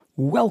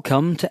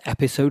Welcome to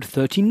episode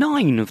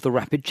 39 of the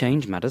Rapid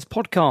Change Matters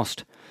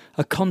podcast,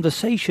 a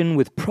conversation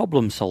with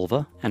problem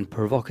solver and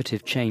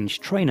provocative change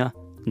trainer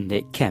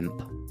Nick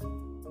Kemp.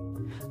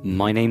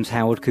 My name's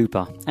Howard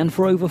Cooper, and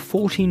for over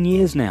 14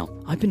 years now,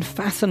 I've been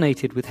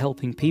fascinated with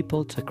helping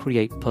people to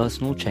create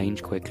personal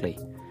change quickly.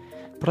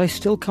 But I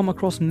still come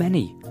across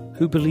many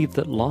who believe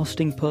that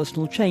lasting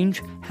personal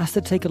change has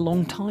to take a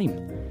long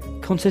time,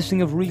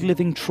 consisting of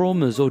reliving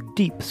traumas or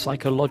deep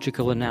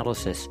psychological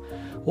analysis,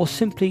 or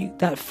simply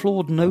that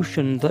flawed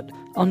notion that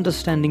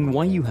understanding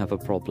why you have a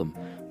problem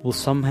will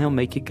somehow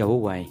make it go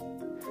away.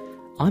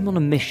 I'm on a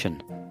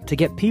mission to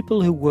get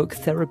people who work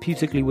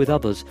therapeutically with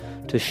others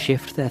to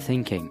shift their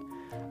thinking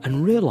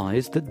and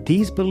realize that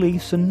these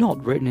beliefs are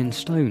not written in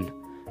stone.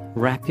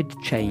 Rapid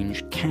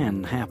change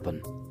can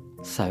happen.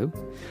 So,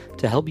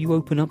 to help you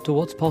open up to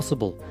what's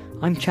possible,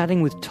 I'm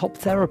chatting with top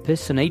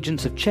therapists and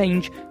agents of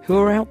change who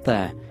are out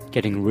there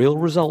getting real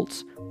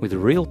results with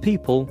real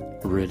people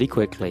really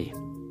quickly.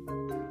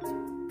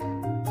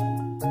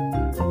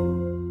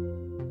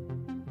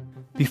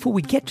 Before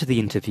we get to the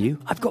interview,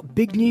 I've got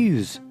big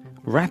news.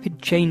 Rapid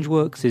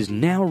Changeworks is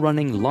now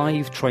running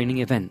live training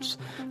events,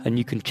 and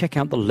you can check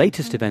out the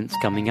latest events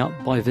coming up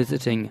by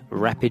visiting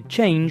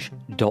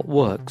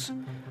rapidchange.works,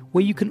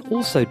 where you can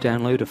also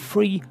download a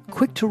free,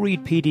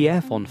 quick-to-read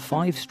PDF on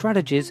 5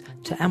 strategies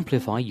to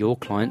amplify your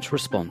client's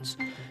response,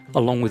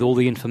 along with all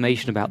the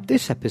information about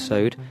this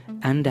episode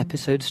and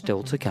episodes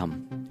still to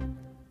come.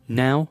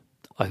 Now,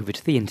 over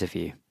to the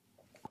interview.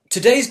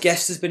 Today's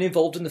guest has been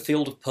involved in the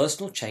field of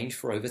personal change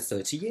for over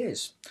 30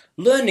 years,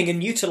 learning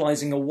and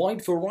utilising a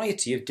wide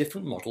variety of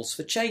different models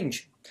for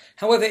change.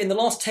 However, in the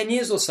last 10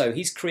 years or so,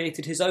 he's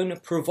created his own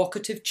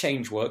provocative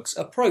Changeworks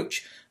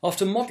approach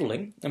after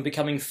modelling and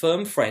becoming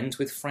firm friends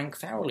with Frank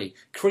Farrelly,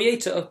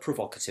 creator of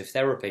provocative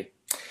therapy.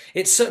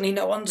 It's certainly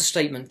no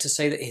understatement to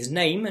say that his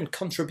name and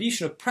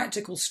contribution of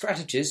practical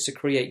strategies to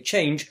create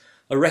change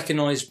are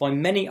recognised by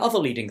many other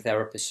leading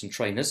therapists and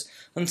trainers,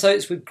 and so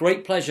it's with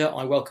great pleasure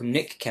I welcome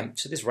Nick Kemp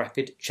to this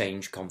Rapid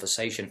Change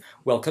conversation.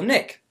 Welcome,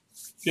 Nick.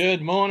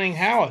 Good morning,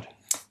 Howard.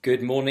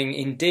 Good morning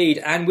indeed,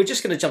 and we're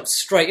just going to jump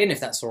straight in if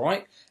that's all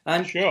right.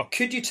 And sure.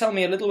 Could you tell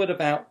me a little bit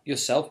about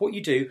yourself, what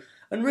you do,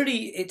 and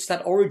really it's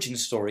that origin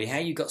story, how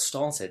you got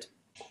started?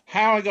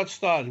 How I got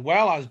started?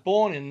 Well, I was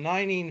born in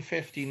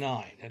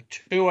 1959 at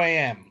 2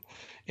 a.m.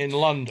 in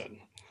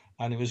London,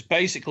 and it was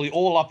basically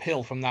all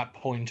uphill from that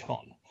point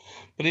on.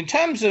 But in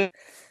terms of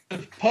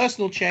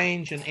personal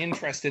change and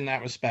interest in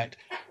that respect,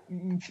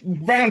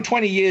 around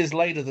 20 years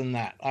later than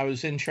that, I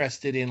was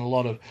interested in a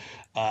lot of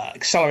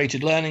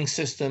accelerated learning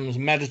systems,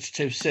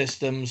 meditative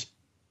systems,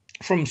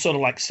 from sort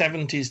of like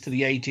 70s to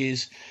the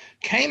 80s,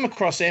 came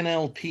across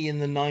NLP in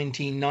the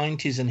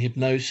 1990s and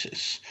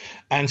hypnosis,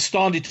 and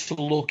started to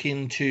look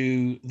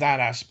into that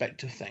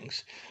aspect of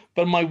things.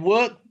 But my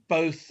work,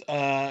 both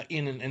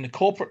in the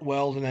corporate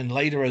world and then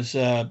later as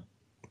a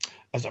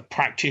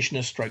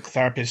practitioner, stroke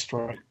therapist,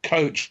 stroke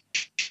coach,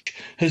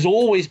 has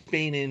always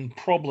been in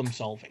problem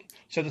solving.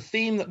 So the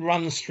theme that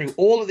runs through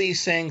all of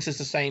these things is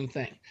the same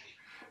thing.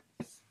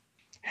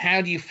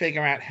 How do you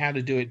figure out how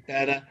to do it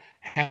better?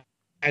 How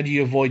do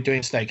you avoid doing a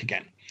mistake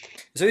again?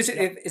 So is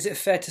it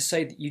fair to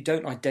say that you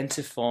don't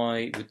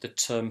identify with the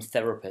term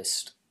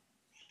therapist?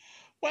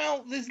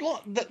 Well, there's a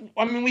lot that,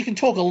 we can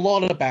talk a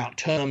lot about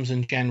terms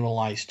and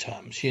generalized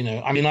terms,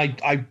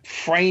 I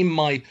frame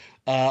my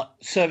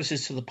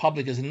services to the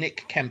public as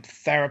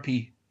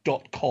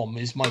nickkemptherapy.com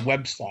is my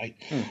website.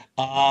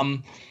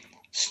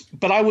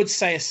 But I would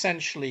say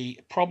essentially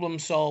problem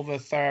solver,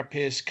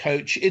 therapist,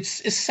 coach, it's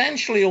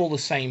essentially all the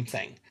same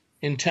thing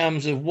in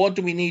terms of what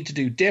do we need to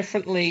do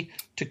differently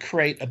to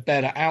create a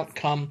better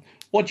outcome?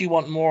 What do you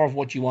want more of?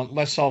 What do you want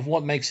less of?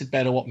 What makes it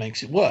better? What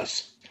makes it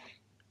worse?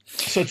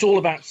 So it's all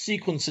about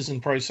sequences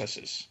and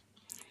processes.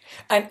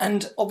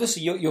 And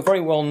obviously you're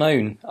very well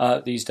known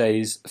these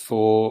days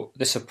for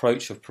this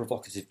approach of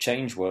provocative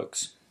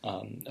Changeworks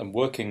and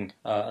working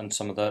and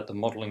some of the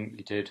modelling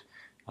you did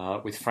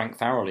with Frank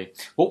Farrelly.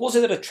 What was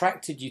it that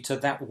attracted you to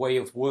that way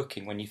of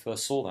working when you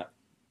first saw that?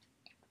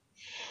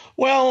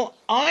 Well,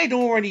 I'd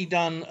already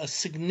done a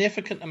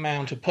significant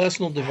amount of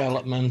personal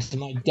development,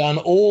 and I'd done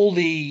all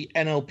the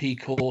NLP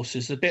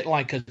courses, a bit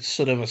like a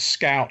sort of a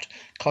scout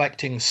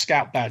collecting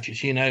scout badges,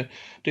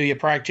 do your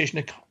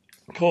practitioner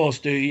course,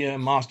 do your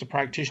master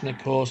practitioner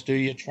course, do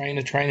your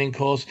trainer training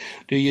course,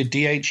 do your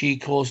DHE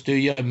course, do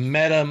your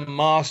meta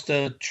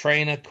master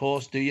trainer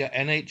course, do your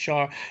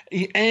NHR,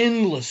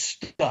 endless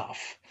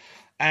stuff.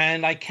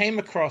 And I came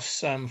across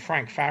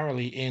Frank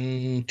Farrelly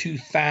in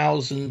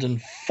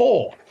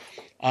 2004.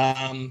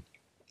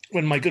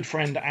 When my good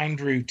friend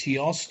Andrew T.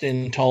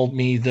 Austin told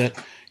me that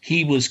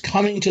he was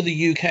coming to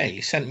the UK.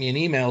 He sent me an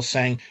email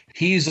saying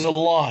he's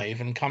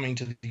alive and coming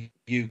to the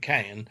UK.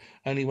 And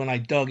only when I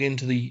dug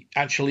into the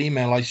actual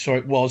email, I saw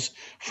it was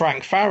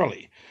Frank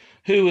Farrelly,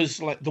 who was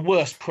like the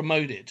worst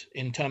promoted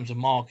in terms of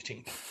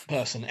marketing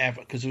person ever,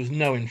 because there was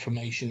no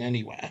information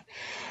anywhere.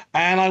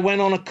 And I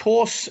went on a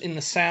course in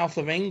the south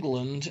of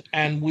England,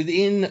 and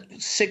within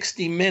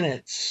 60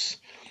 minutes,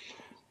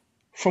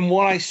 from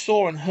what I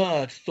saw and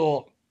heard,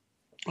 thought,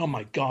 oh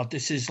my God,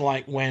 this is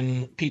like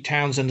when Pete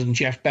Townsend and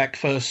Jeff Beck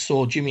first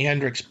saw Jimi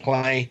Hendrix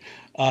play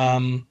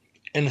in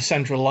the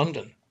center of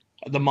London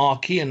at the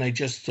Marquee, and they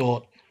just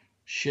thought,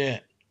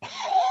 shit,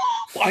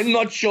 I'm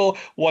not sure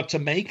what to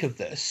make of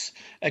this,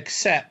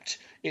 except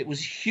it was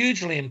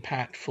hugely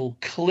impactful,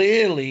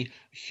 clearly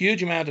a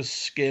huge amount of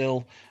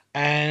skill,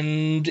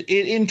 and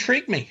it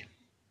intrigued me.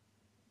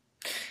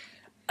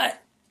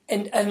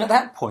 And at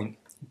that point,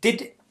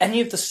 did any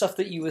of the stuff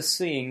that you were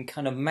seeing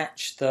kind of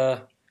match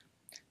the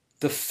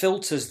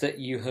filters that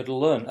you had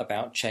learned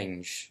about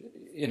change?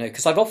 You know,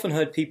 because I've often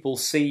heard people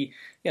see,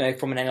 you know,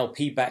 from an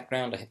NLP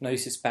background, a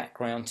hypnosis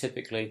background,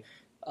 typically,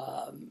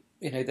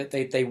 you know, that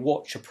they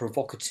watch a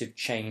provocative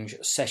change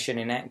session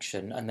in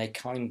action and they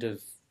kind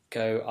of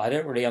go, I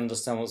don't really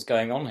understand what's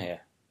going on here.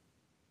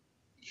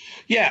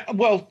 Yeah,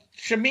 well,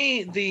 to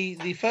me,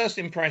 the first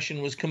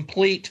impression was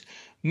complete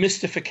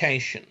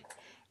mystification.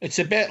 It's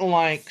a bit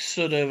like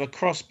sort of a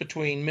cross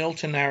between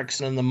Milton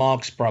Erickson and the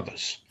Marx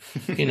Brothers.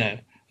 You know,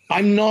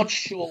 I'm not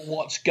sure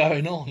what's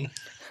going on,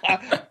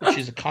 which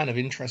is a kind of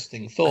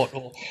interesting thought.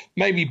 Or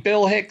maybe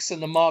Bill Hicks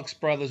and the Marx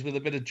Brothers with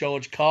a bit of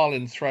George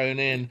Carlin thrown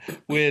in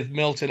with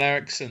Milton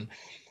Erickson.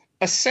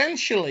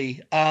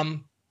 Essentially,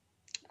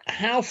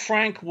 how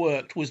Frank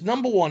worked was,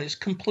 number one, it's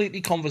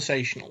completely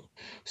conversational.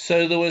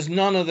 So there was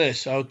none of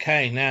this,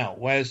 okay, now,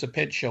 where's the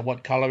picture?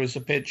 What color is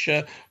the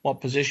picture?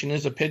 What position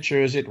is the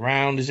picture? Is it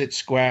round? Is it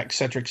square? Et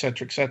cetera, et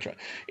cetera, et cetera.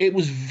 It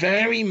was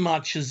very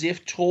much as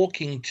if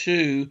talking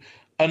to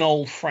an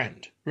old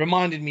friend.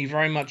 Reminded me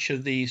very much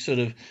of the sort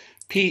of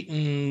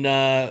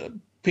Peter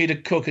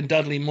Cook and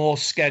Dudley Moore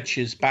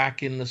sketches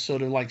back in the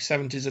sort of like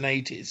 70s and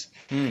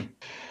 80s.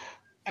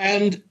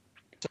 And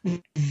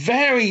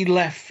very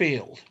left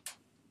field.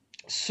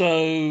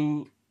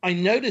 So I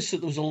noticed that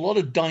there was a lot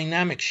of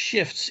dynamic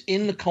shifts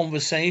in the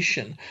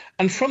conversation.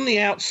 And from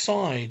the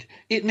outside,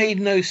 it made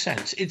no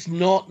sense. It's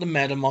not the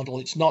meta model.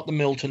 It's not the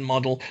Milton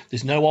model.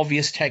 There's no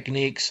obvious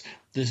techniques.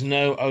 There's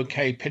no,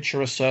 okay,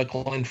 picture a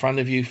circle in front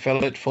of you,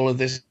 fill it full of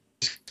this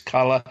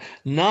color.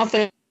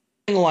 Nothing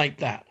like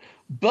that.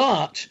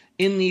 But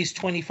in these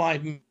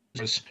 25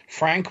 minutes,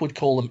 Frank would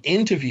call them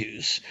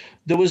interviews,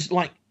 there was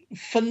like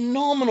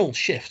phenomenal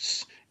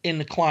shifts in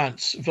the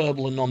client's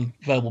verbal and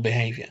non-verbal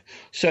behavior.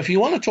 So if you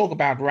want to talk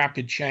about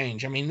rapid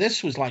change, I mean,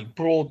 this was like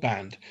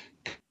broadband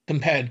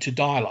compared to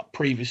dial-up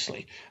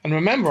previously. And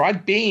remember,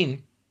 I'd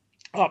been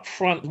up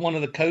front, one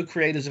of the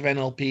co-creators of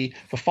NLP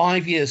for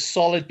 5 years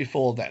solid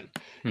before then,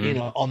 you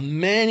know, on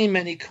many,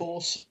 many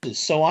courses.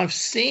 So I've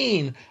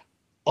seen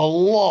a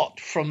lot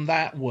from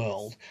that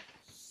world,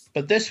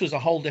 but this was a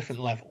whole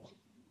different level.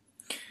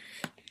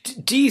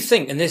 Do you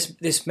think, and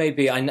this may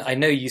be, I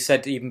know you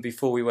said even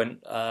before we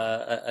went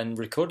and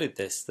recorded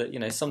this, that, you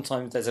know,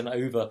 sometimes there's an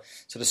over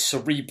sort of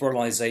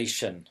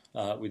cerebralization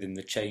within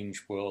the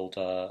change world,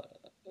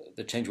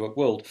 the change work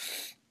world.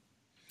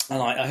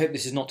 And I hope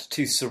this is not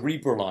too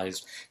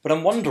cerebralized, but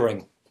I'm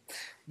wondering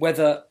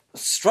whether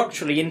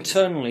structurally,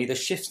 internally, the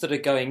shifts that are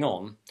going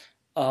on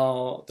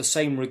are the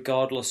same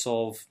regardless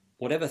of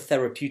whatever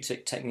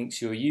therapeutic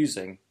techniques you're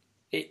using.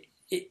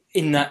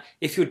 In that,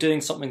 if you're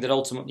doing something that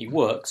ultimately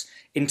works,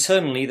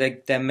 internally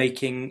they're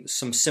making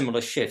some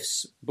similar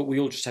shifts, but we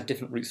all just have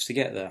different routes to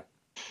get there.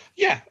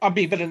 Yeah, but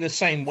in the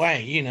same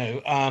way, you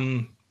know,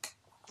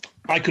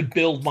 I could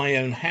build my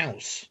own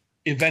house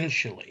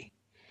eventually,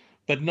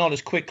 but not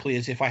as quickly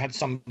as if I had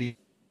somebody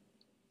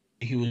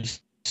who was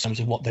in terms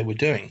of what they were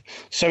doing.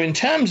 So in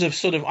terms of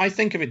sort of, I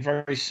think of it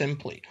very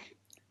simply.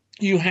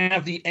 You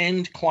have the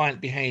end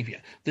client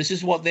behavior. This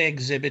is what they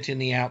exhibit in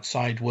the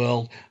outside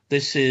world.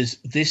 This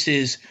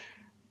is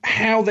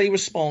how they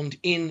respond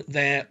in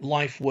their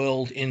life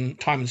world in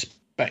time and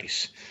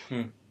space.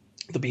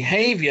 The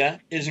behavior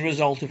is a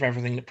result of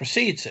everything that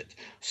precedes it.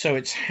 So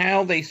it's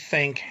how they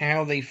think,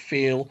 how they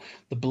feel,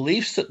 the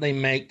beliefs that they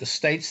make, the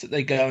states that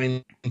they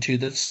go into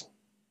that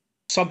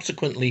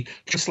subsequently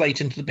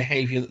translate into the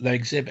behavior that they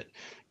exhibit.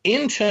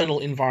 Internal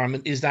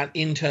environment is that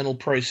internal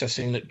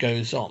processing that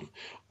goes on.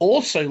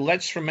 Also,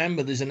 let's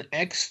remember there's an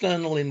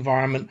external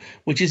environment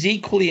which is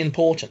equally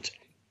important.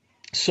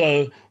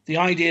 So the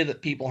idea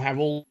that people have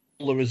all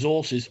the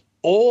resources,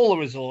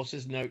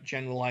 note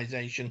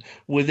generalization,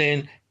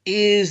 within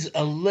is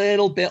a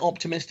little bit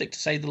optimistic to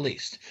say the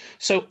least.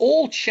 So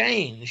all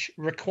change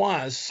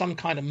requires some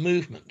kind of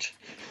movement.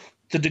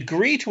 The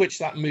degree to which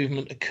that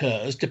movement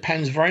occurs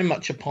depends very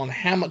much upon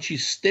how much you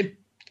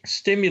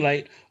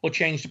stimulate or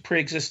change the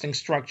pre-existing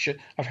structure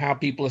of how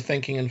people are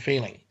thinking and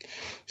feeling.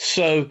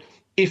 So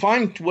if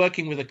I'm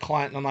working with a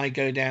client and I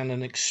go down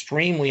an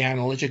extremely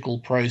analytical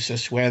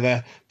process where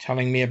they're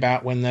telling me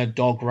about when their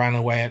dog ran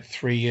away at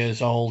 3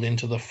 years old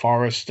into the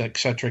forest, et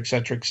cetera, et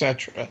cetera, et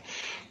cetera,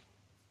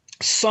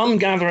 some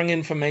gathering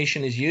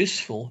information is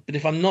useful, but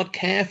if I'm not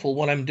careful,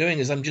 what I'm doing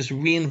is I'm just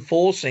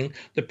reinforcing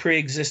the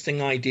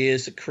pre-existing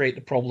ideas that create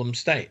the problem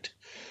state.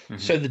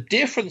 So the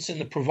difference in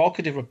the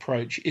provocative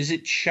approach is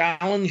it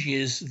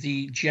challenges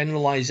the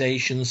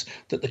generalizations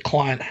that the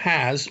client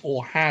has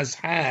or has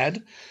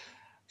had,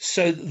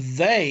 so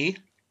they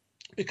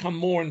become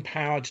more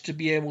empowered to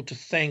be able to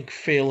think,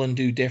 feel, and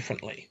do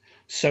differently.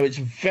 So it's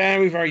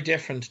very, very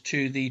different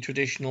to the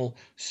traditional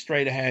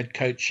straight ahead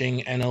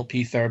coaching,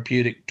 NLP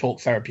therapeutic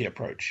talk therapy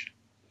approach.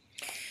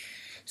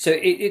 So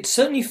it's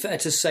certainly fair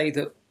to say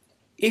that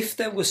if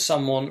there was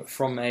someone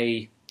from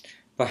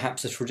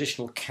perhaps a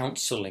traditional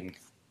counselling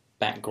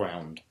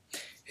background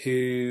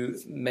who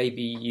may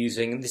be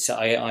using this,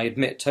 I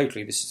admit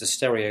totally, this is a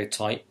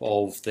stereotype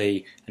of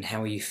and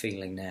how are you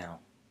feeling now?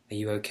 Are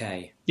you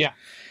okay? Yeah.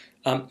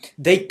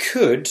 They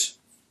could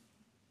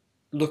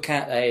look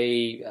at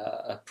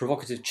a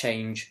provocative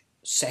change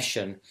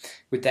session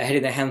with their head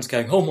in their hands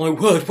going, oh my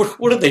word,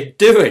 what are they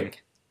doing?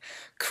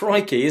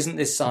 Crikey, isn't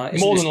this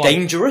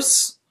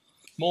dangerous?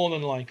 More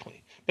than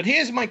likely. But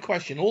here's my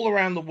question. All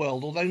around the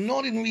world, although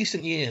not in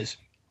recent years,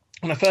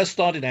 when I first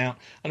started out,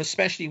 and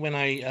especially when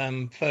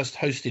I first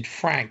hosted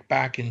Frank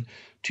back in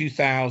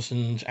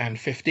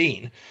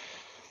 2015,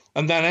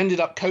 and then ended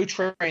up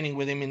co-training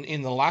with him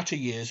in the latter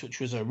years, which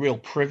was a real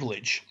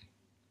privilege.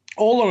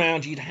 All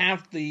around, you'd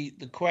have the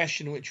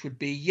question, which would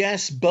be,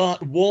 yes,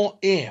 but what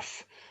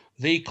if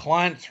the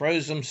client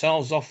throws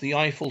themselves off the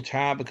Eiffel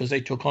Tower because they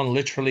took on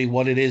literally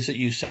what it is that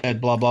you said,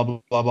 blah, blah,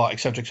 blah, blah, blah, et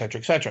cetera, et cetera,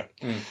 et cetera.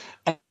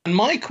 And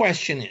my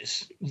question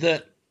is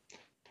that,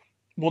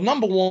 well,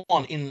 number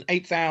one, in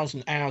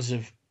 8,000 hours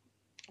of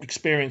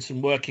experience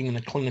in working in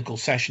a clinical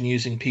session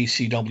using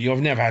PCW,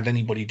 I've never had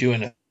anybody do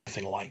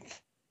anything like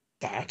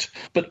that.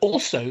 But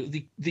also,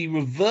 the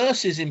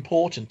reverse is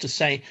important to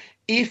say,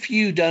 if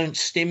you don't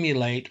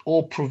stimulate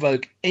or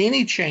provoke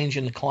any change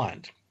in the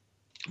client,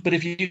 but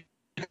if you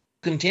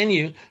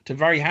continue to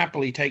very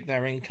happily take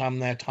their income,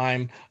 their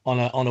time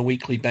on a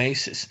weekly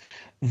basis,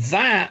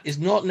 that is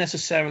not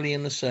necessarily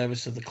in the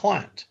service of the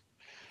client.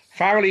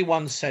 Farrelly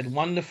once said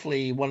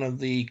wonderfully, one of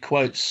the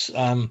quotes,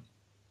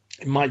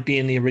 it might be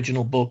in the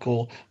original book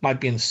or might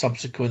be in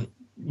subsequent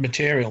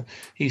material.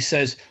 He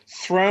says,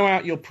 throw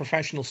out your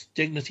professional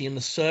dignity in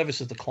the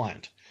service of the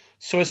client.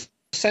 So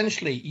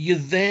essentially, you're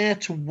there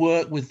to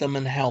work with them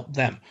and help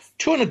them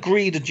to an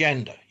agreed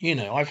agenda. You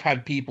know, I've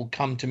had people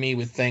come to me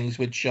with things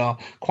which are,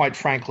 quite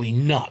frankly,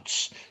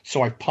 nuts.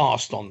 So I've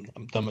passed on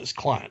them as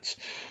clients.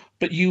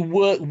 But you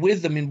work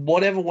with them in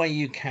whatever way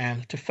you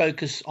can to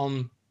focus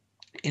on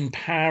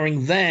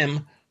empowering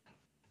them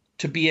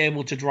to be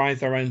able to drive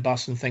their own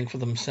bus and think for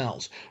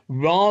themselves,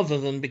 rather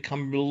than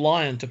become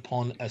reliant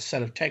upon a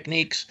set of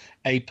techniques,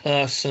 a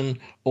person,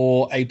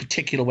 or a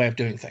particular way of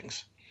doing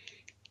things.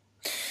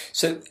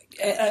 So,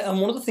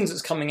 and one of the things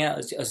that's coming out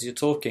as you're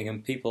talking,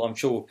 and people I'm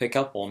sure will pick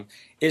up on,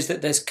 is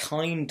that there's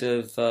kind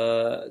of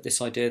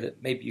this idea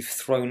that maybe you've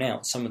thrown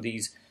out some of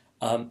these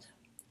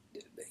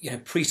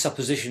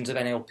presuppositions of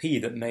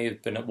NLP that may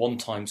have been at one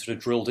time sort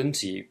of drilled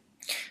into you.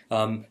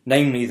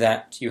 Namely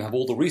that you have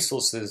all the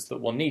resources that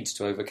one needs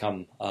to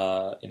overcome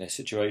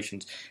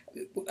situations.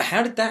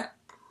 How did that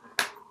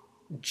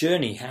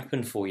journey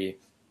happen for you?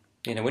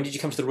 When did you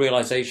come to the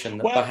realization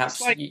that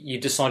perhaps you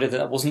decided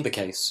that wasn't the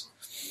case?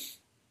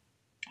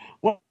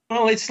 Well,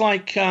 it's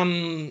like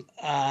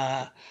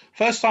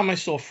first time I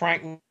saw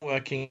Frank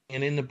working,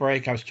 and in the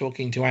break I was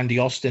talking to Andy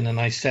Austin, and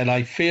I said,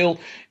 I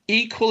feel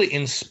equally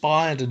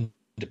inspired and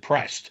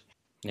depressed.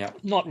 Yeah.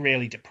 Not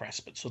really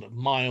depressed, but sort of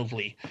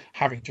mildly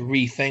having to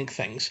rethink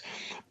things,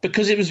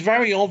 because it was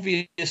very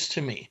obvious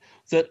to me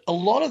that a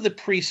lot of the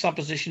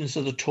presuppositions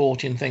that are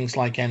taught in things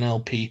like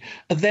NLP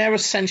are there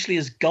essentially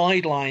as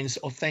guidelines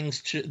of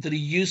things that are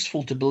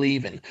useful to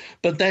believe in,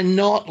 but they're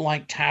not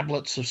like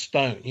tablets of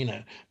stone.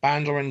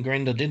 Bandler and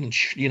Grinder didn't,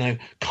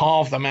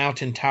 carve them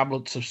out in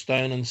tablets of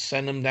stone and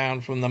send them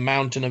down from the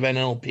mountain of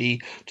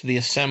NLP to the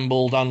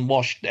assembled,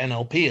 unwashed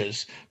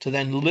NLPers to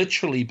then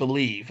literally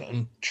believe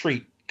and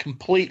treat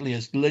completely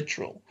as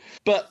literal.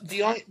 But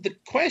the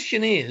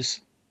question is,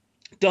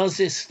 does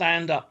this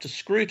stand up to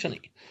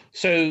scrutiny?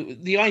 So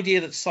the idea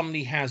that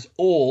somebody has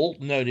all,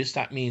 notice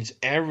that means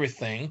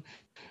everything,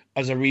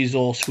 as a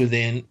resource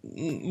within,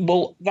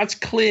 well, that's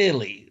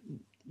clearly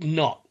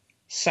not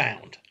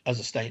sound as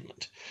a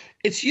statement.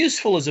 It's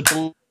useful as a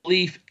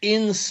belief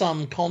in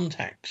some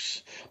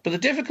contexts, but the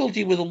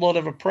difficulty with a lot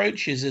of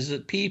approaches is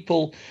that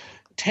people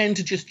tend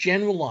to just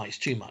generalize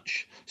too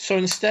much. So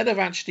instead of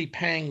actually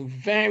paying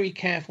very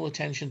careful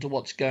attention to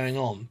what's going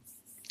on,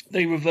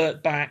 they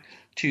revert back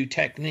to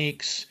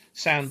techniques,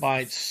 sound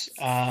bites,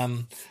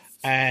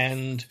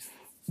 and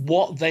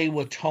what they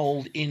were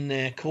told in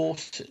their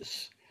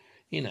courses,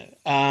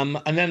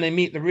 and then they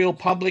meet the real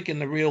public in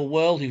the real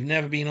world who've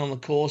never been on the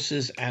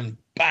courses, and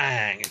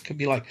bang, it could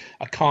be like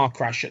a car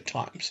crash at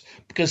times,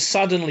 because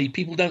suddenly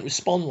people don't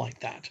respond like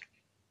that.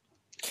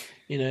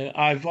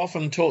 I've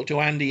often talked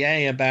to Andy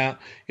A about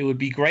it would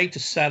be great to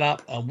set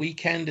up a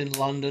weekend in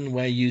London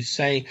where you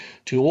say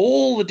to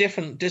all the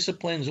different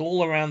disciplines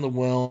all around the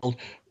world,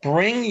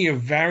 bring your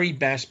very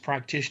best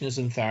practitioners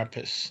and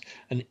therapists,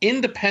 and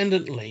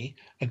independently,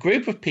 a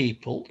group of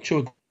people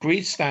to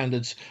agreed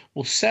standards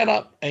will set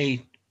up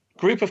a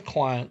group of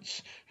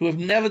clients who have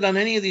never done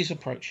any of these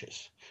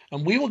approaches.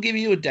 And we will give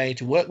you a day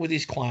to work with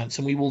these clients,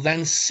 and we will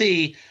then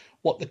see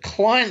what the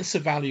client's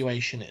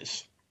evaluation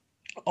is.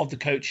 of the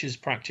coaches,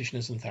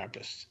 practitioners, and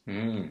therapists.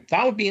 Mm.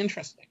 That would be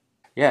interesting.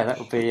 Yeah, that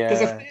would be.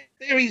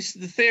 Because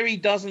the theory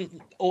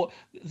doesn't, or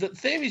the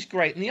theory's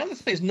great, and the other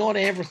thing is not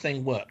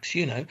everything works.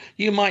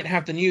 You might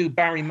have the new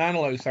Barry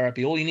Manilow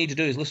therapy. All you need to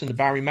do is listen to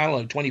Barry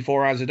Manilow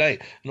 24 hours a day,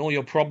 and all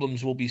your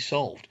problems will be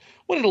solved.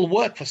 Well, it'll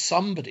work for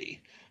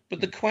somebody, but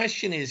the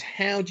question is,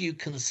 how do you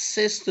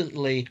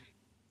consistently,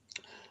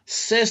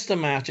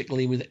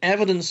 systematically, with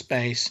evidence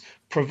base,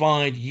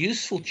 provide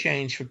useful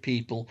change for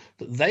people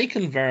that they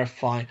can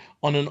verify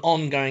on an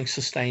ongoing,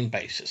 sustained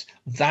basis?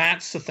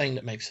 That's the thing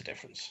that makes a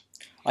difference.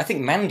 I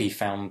think Mandy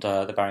found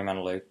the Barry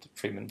Manilow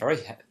treatment very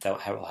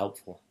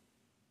helpful.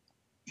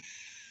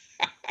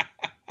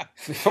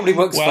 It probably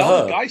works for her.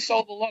 Well, the guy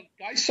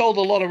sold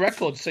a lot of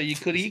records, so you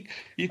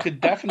could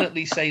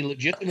definitely say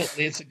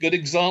legitimately it's a good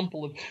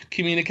example of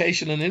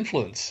communication and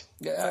influence.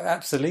 Yeah,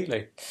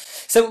 absolutely.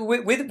 So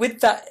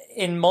with that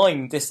in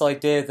mind, this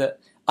idea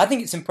that I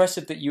think it's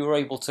impressive that you were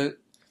able to,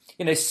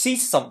 see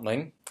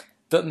something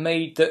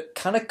that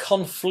kind of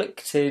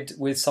conflicted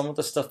with some of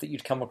the stuff that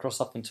you'd come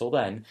across up until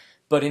then.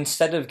 But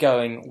instead of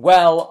going,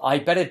 well, I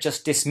better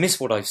just dismiss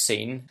what I've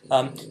seen,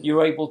 you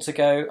were able to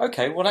go,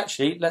 okay, well,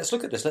 actually, let's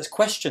look at this. Let's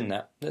question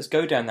that. Let's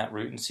go down that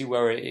route and see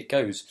where it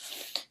goes.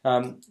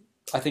 I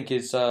think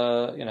is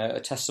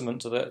a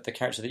testament to the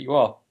character that you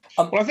are.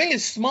 Well, I think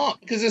it's smart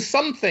because there's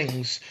some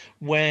things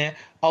where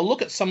I'll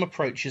look at some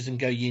approaches and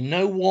go, you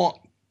know what?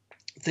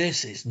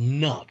 This is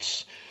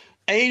nuts.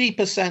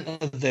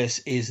 80% of this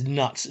is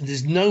nuts.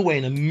 There's no way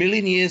in a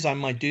million years I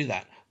might do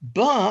that.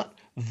 But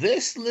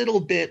this little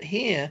bit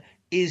here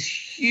is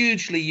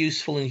hugely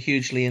useful and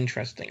hugely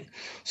interesting.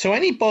 So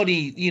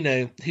anybody,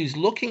 who's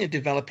looking at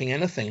developing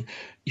anything,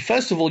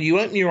 first of all, you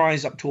open your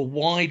eyes up to a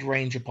wide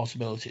range of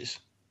possibilities.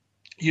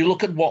 You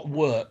look at what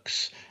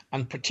works,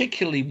 and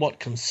particularly what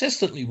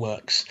consistently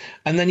works,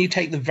 and then you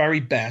take the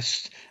very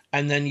best,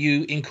 and then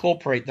you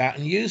incorporate that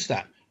and use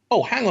that.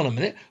 Oh, hang on a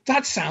minute.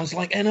 That sounds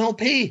like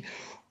NLP.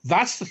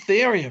 That's the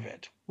theory of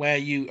it, where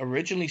you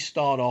originally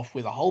start off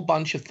with a whole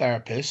bunch of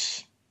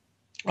therapists.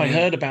 I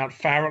heard about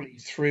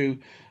Farrelly through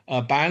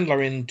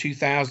Bandler in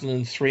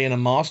 2003 in a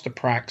master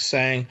prac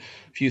saying,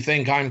 if you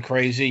think I'm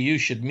crazy, you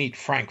should meet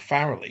Frank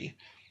Farrelly.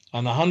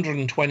 And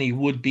 120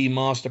 would-be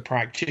master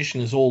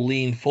practitioners all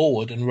leaned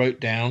forward and wrote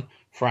down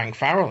Frank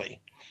Farrelly.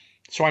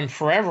 So I'm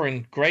forever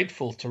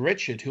grateful to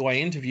Richard, who I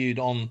interviewed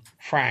on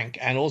Frank,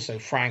 and also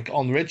Frank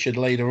on Richard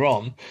later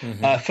on,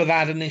 for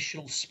that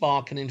initial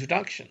spark and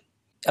introduction.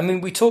 I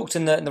mean, we talked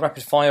in the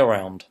rapid fire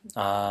round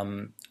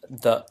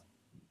that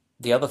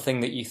the other thing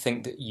that you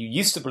think that you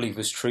used to believe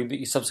was true, but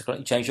you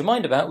subsequently changed your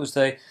mind about, was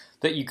that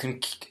you can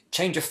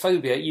change a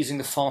phobia using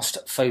the fast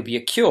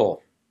phobia cure.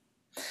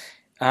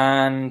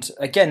 And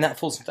again, that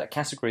falls into that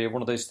category of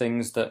one of those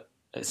things that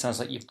it sounds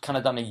like you've kind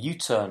of done a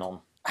U-turn on.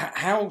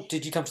 How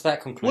did you come to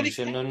that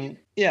conclusion?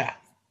 Yeah,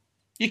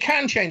 you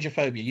can change a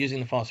phobia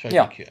using the fast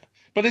phobia cure.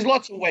 But there's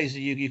lots of ways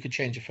that you could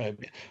change a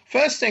phobia.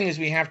 First thing is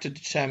we have to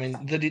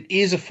determine that it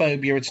is a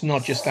phobia. It's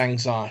not just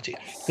anxiety.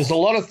 There's a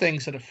lot of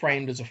things that are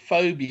framed as a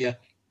phobia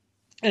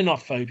and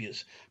not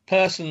phobias.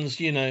 Person's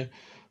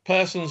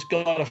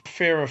got a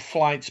fear of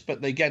flights,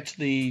 but they get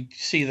to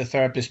see the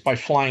therapist by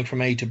flying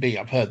from A to B.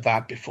 I've heard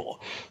that before.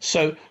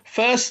 So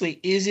firstly,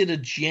 is it a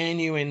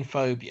genuine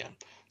phobia?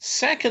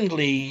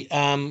 Secondly,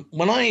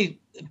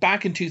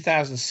 back in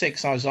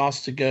 2006, I was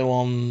asked to go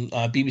on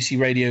BBC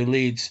Radio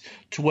Leeds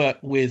to work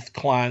with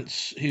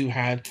clients who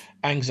had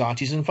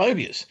anxieties and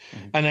phobias.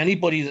 And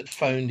anybody that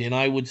phoned in,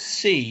 I would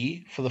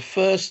see for the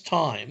first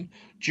time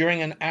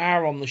during an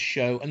hour on the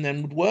show and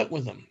then would work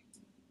with them.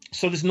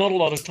 So there's not a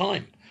lot of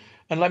time.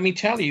 And let me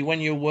tell you,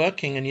 when you're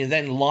working and you're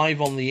then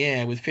live on the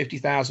air with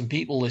 50,000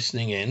 people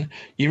listening in,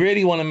 you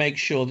really want to make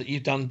sure that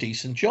you've done a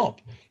decent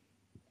job.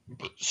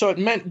 So it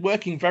meant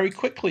working very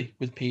quickly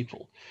with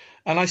people.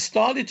 And I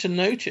started to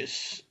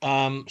notice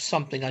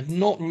something I'd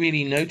not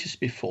really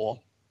noticed before,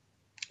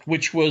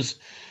 which was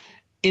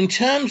in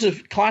terms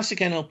of classic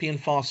NLP and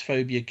fast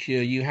phobia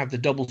cure, you have the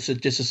double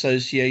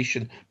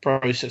disassociation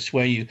process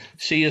where you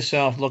see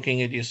yourself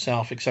looking at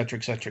yourself, et cetera,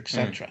 et cetera, et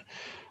cetera.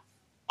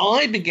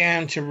 I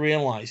began to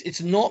realize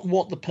it's not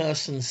what the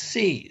person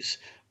sees,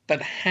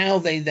 but how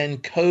they then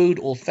code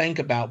or think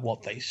about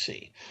what they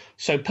see.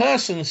 So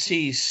person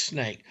sees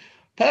snake.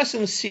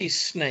 Person sees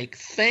snake,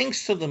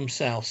 thinks to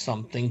themselves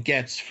something,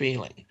 gets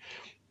feeling.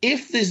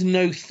 If there's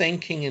no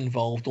thinking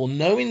involved or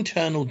no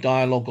internal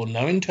dialogue or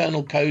no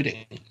internal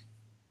coding,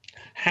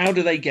 how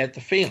do they get the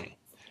feeling?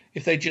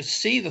 If they just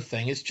see the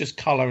thing, it's just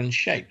color and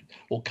shape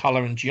or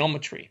color and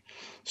geometry.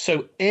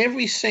 So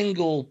every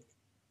single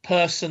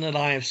person that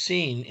I have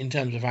seen in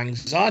terms of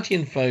anxiety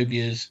and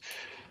phobias,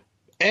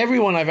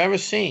 everyone I've ever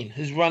seen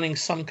is running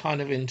some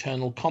kind of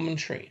internal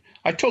commentary.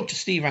 I talked to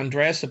Steve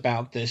Andreas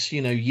about this,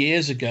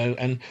 years ago,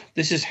 and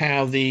this is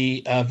how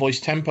the voice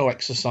tempo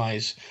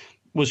exercise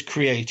was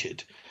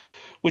created,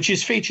 which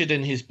is featured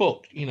in his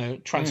book,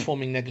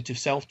 Transforming Negative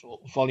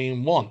Self-Talk,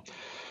 Volume 1.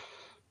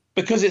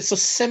 Because it's the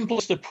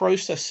simplest of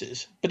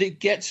processes, but it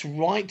gets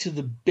right to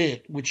the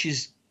bit which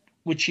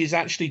is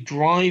actually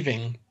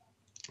driving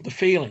the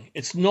feeling.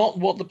 It's not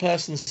what the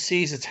person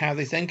sees, it's how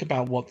they think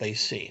about what they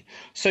see.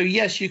 So,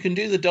 yes, you can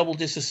do the double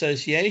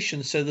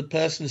disassociation so the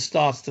person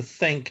starts to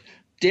think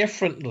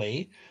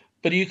differently,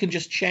 but you can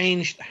just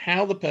change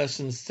how the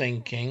person's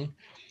thinking,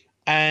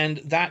 and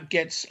that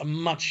gets a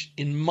much,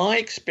 in my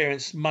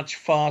experience, much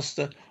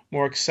faster,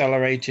 more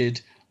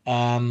accelerated,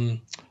 more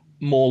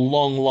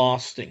long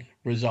lasting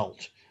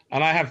result.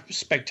 And I have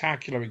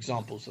spectacular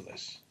examples of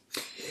this.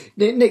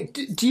 Nick,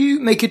 do you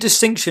make a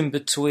distinction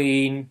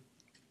between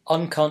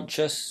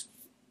unconscious,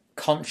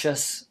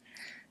 conscious,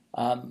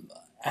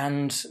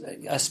 and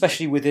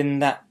especially within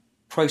that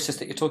process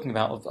that you're talking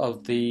about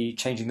of the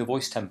changing the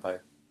voice tempo?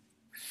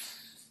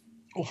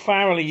 Well,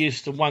 Farrelly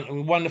used to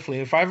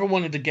wonderfully. If I ever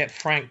wanted to get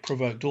Frank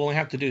provoked, all I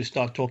have to do is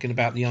start talking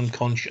about the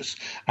unconscious,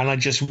 and I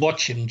just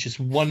watch him just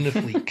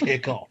wonderfully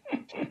kick off.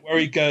 Where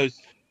he goes,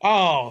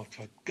 "Oh,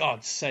 for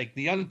God's sake,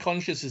 the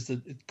unconscious is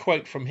the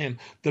quote from him,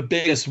 the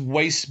biggest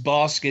waste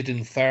basket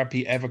in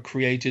therapy ever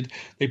created.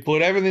 They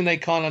put everything they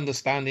can't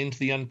understand into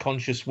the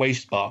unconscious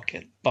waste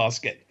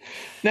basket."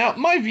 Now,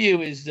 my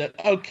view is that,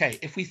 okay,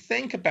 if we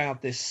think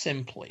about this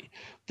simply,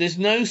 there's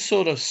no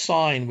sort of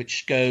sign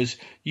which goes,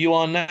 you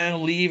are now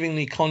leaving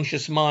the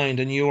conscious mind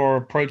and you are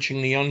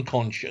approaching the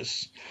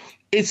unconscious.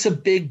 It's a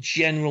big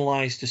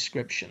generalized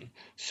description.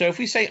 So if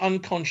we say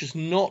unconscious,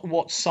 not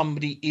what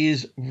somebody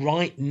is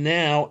right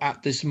now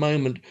at this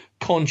moment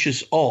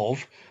conscious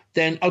of,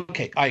 then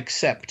okay, I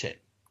accept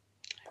it.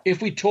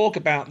 If we talk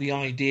about the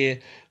idea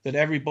that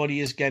everybody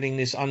is getting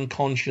this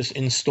unconscious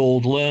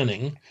installed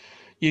learning,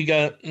 you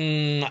go,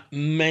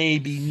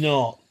 maybe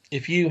not.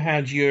 If you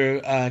had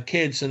your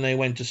kids and they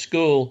went to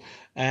school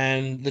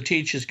and the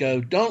teachers go,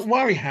 don't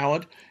worry,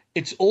 Howard,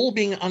 it's all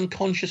being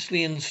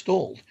unconsciously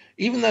installed.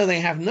 Even though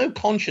they have no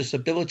conscious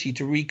ability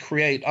to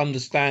recreate,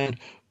 understand,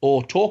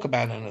 or talk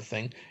about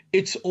anything,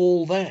 it's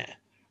all there.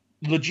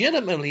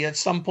 Legitimately, at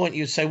some point,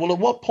 you'd say, well, at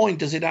what point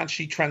does it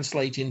actually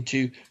translate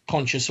into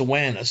conscious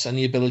awareness and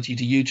the ability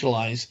to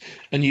utilize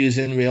and use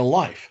in real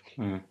life?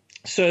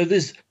 So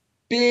there's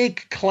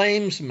big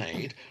claims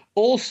made.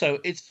 Also,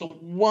 it's a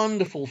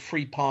wonderful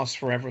free pass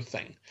for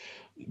everything.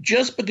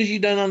 Just because you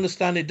don't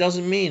understand it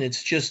doesn't mean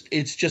it's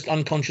just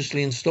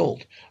unconsciously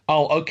installed.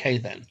 Oh, okay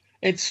then.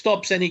 It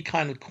stops any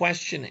kind of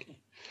questioning.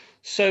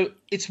 So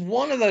it's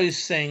one of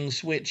those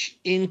things which,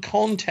 in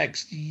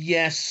context,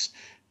 yes,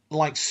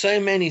 like so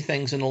many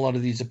things in a lot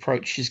of these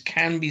approaches,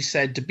 can be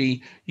said to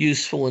be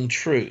useful and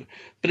true.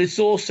 But it's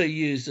also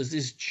used as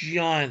this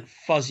giant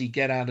fuzzy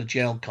get out of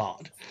jail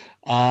card,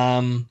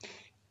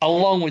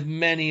 along with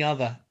many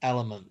other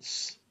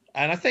elements.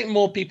 And I think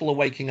more people are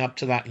waking up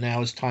to that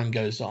now as time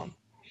goes on.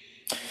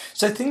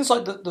 So things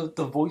like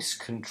the voice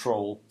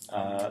control,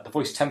 the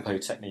voice tempo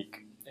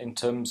technique, in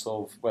terms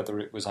of whether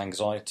it was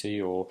anxiety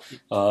or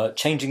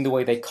changing the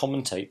way they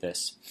commentate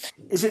this,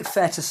 is it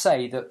fair to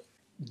say that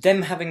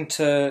them having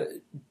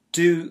to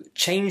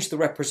change the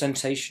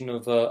representation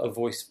of a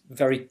voice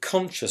very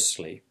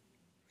consciously,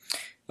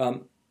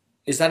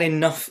 is that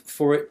enough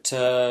for it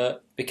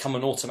to become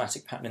an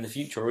automatic pattern in the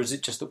future, or is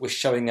it just that we're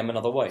showing them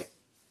another way?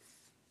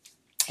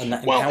 And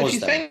that empowers them? Well, if you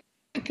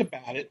think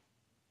about it,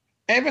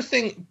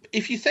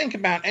 if you think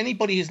about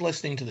anybody who's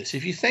listening to this,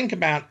 if you think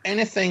about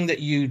anything that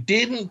you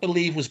didn't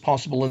believe was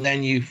possible and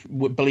then you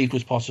believed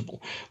was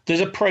possible, there's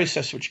a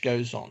process which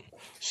goes on.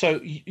 So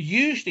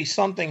usually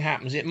something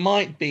happens. It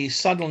might be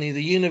suddenly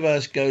the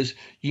universe goes,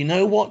 you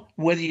know what,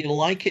 whether you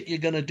like it, you're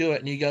going to do it.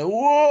 And you go,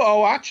 whoa,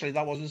 oh, actually,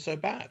 that wasn't so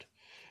bad.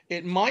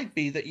 It might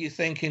be that you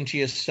think into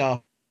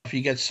yourself, if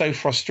you get so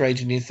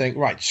frustrated and you think,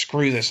 right,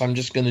 screw this, I'm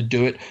just going to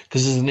do it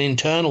because there's an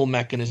internal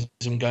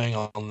mechanism going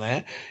on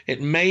there.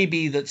 It may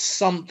be that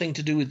something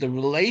to do with the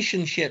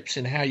relationships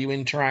and how you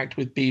interact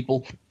with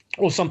people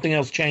or something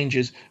else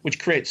changes, which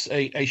creates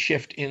a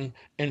shift in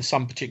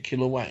some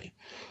particular way.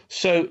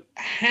 So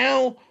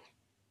how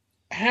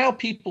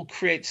people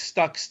create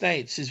stuck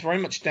states is very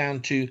much down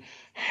to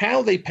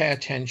how they pay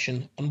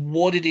attention and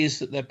what it is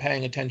that they're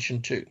paying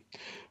attention to.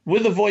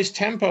 With the voice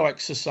tempo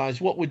exercise,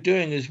 what we're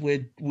doing is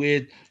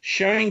we're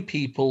showing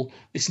people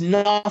it's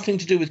nothing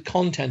to do with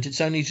content,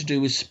 it's only to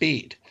do with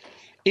speed.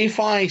 If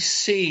I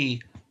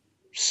see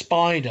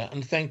spider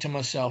and think to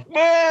myself,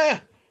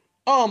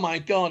 oh my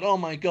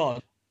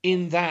God,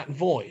 in that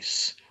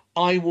voice,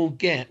 I will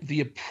get the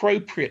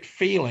appropriate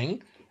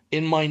feeling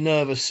in my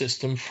nervous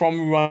system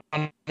from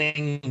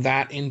running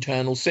that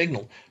internal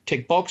signal.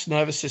 Tick box,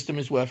 nervous system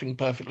is working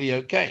perfectly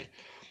okay.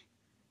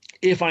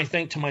 If I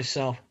think to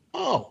myself,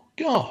 oh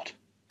God,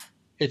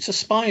 it's a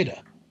spider,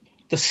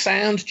 the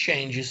sound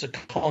changes, the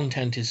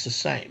content is the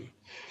same.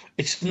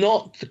 It's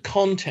not the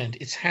content,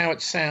 it's how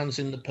it sounds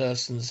in the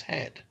person's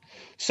head.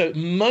 So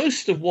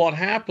most of what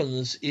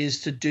happens is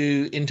to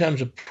do, in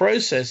terms of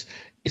process,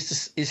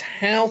 is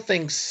how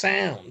things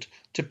sound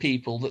to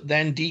people that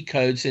then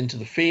decodes into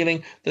the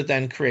feeling that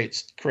then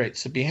creates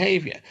the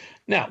behavior.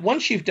 Now,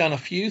 once you've done a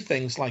few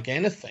things like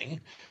anything,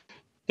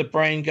 the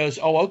brain goes,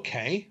 oh,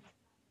 okay,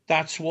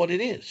 that's what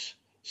it is.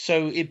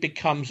 So it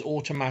becomes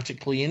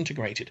automatically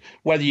integrated.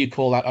 Whether you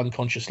call that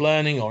unconscious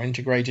learning or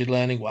integrated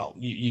learning, well,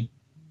 you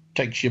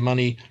takes your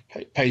money,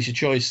 pays your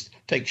choice,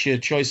 takes your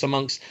choice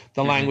amongst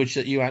the language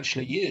that you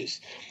actually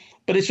use.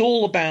 But it's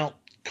all about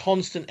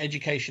constant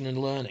education and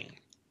learning.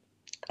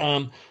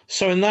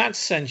 So in that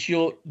sense,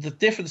 the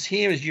difference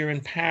here is you're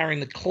empowering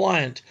the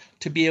client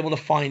to be able to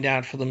find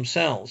out for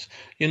themselves.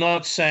 You're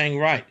not saying,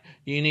 right,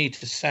 you need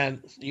to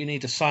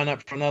sign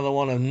up for another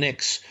one of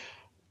Nick's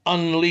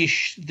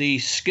Unleash the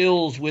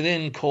Skills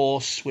Within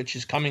course, which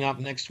is coming up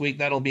next week.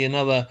 That'll be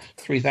another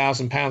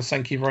 £3,000.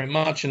 Thank you very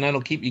much. And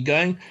that'll keep you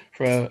going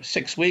for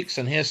 6 weeks.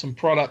 And here's some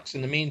products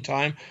in the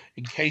meantime,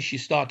 in case you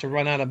start to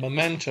run out of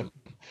momentum.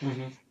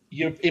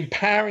 You're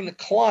empowering the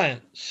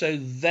client so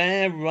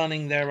they're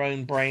running their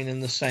own brain in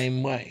the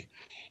same way.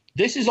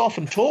 This is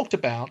often talked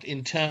about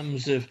in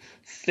terms of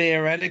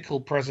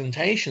theoretical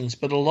presentations,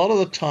 but a lot of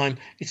the time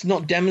it's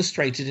not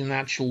demonstrated in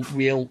actual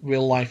real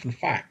life and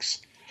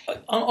facts.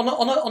 On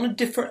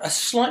a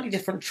slightly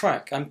different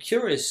track, I'm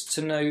curious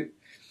to know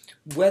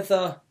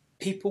whether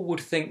people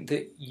would think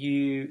that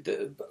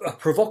a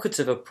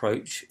provocative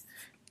approach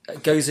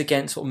goes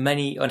against what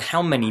many, and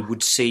how many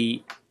would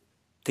see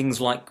things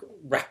like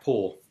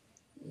rapport.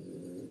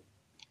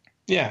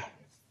 Yeah.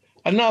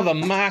 Another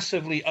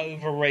massively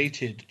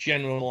overrated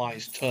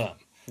generalized term.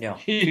 Yeah.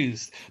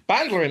 Used.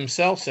 Bandler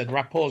himself said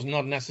rapport is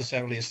not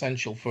necessarily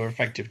essential for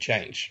effective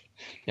change.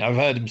 I've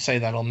heard him say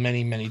that on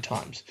many, many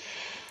times.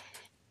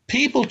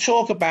 People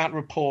talk about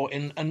rapport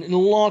in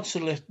lots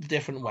of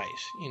different ways.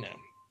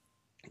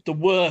 The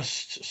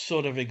worst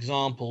sort of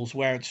examples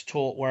where it's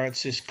taught, where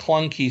it's this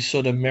clunky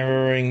sort of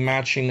mirroring,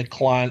 matching the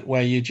client,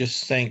 where you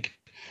just think,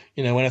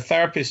 when a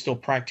therapist or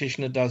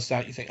practitioner does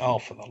that, you think, oh,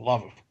 for the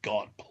love of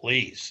God,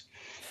 please.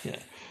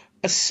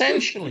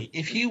 Essentially,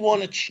 if you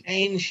want to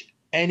change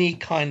any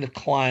kind of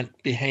client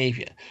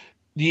behavior,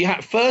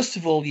 first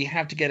of all, you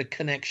have to get a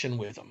connection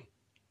with them.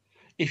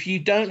 If you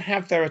don't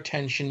have their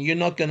attention, you're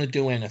not going to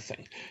do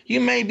anything. You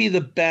may be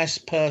the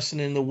best person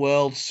in the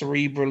world,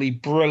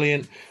 cerebrally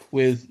brilliant,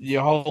 with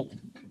your whole,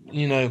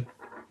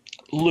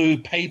 loo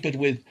papered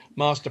with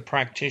master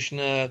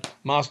practitioner,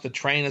 master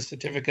trainer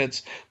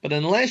certificates. But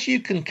unless you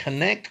can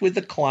connect with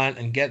the client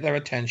and get their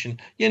attention,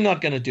 you're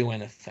not going to do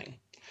anything.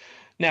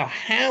 Now,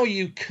 how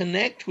you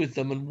connect with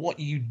them and what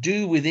you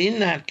do within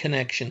that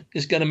connection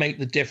is going to make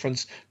the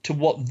difference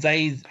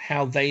to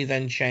how they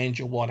then change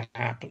or what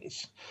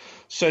happens.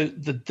 So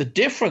the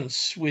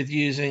difference with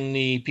using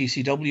the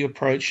PCW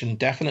approach, and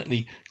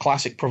definitely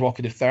classic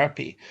provocative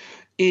therapy,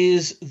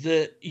 is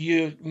that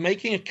you're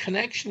making a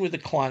connection with the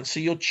client. So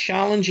you're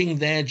challenging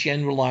their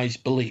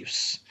generalized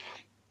beliefs.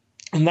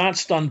 And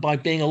that's done by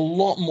being a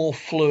lot more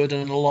fluid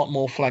and a lot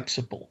more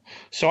flexible.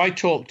 So I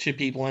talk to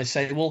people and I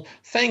say, well,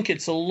 think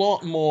it's a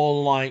lot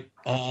more like,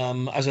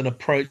 as an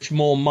approach,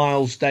 more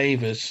Miles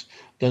Davis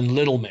than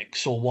Little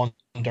Mix or One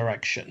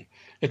Direction.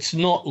 It's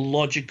not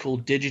logical,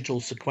 digital,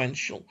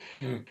 sequential.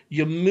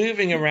 You're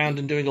moving around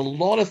and doing a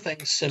lot of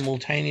things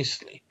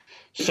simultaneously.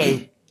 So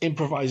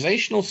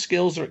improvisational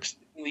skills are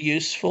extremely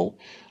useful.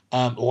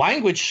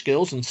 Language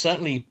skills, and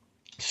certainly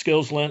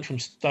skills learned from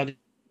studying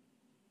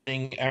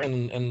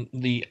and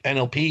the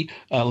NLP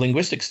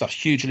linguistic stuff,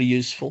 hugely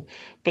useful.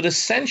 But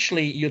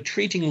essentially, you're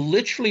treating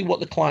literally what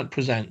the client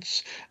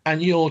presents,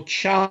 and you're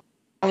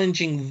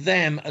challenging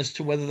them as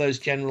to whether those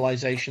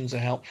generalizations are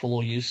helpful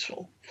or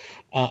useful.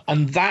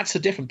 And that's a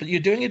different, but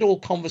you're doing it all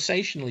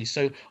conversationally.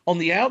 So on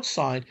the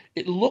outside,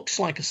 it looks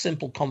like a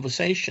simple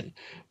conversation,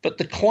 but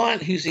the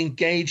client who's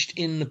engaged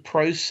in the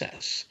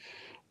process,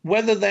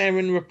 whether they're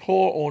in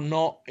rapport or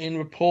not in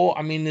rapport,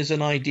 there's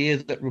an idea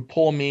that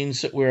rapport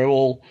means that we're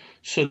all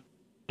sort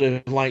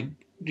of like,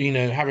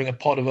 having a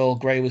pot of Earl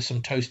Grey with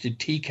some toasted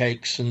tea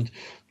cakes and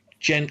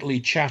gently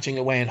chatting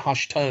away in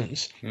hushed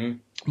tones.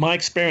 My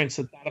experience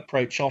that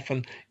approach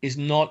often is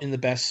not in the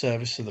best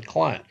service of the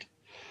client.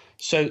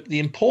 So the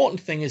important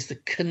thing is the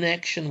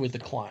connection with the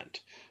client.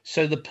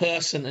 So the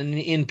person, and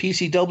in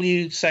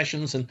PCW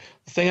sessions, and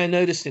the thing I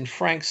noticed in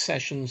Frank's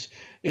sessions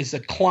is the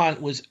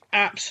client was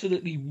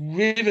absolutely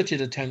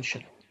riveted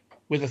attention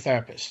with a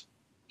therapist.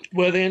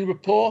 Were they in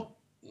rapport?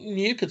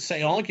 You could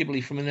say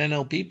arguably from an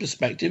NLP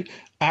perspective,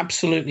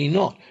 absolutely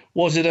not.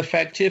 Was it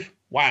effective?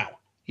 Wow.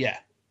 Yeah,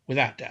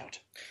 without doubt.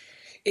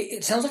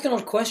 It sounds like an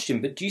odd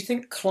question, but do you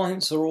think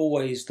clients are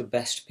always the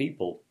best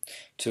people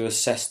to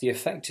assess the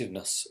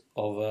effectiveness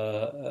of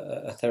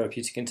a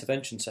therapeutic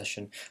intervention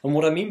session? And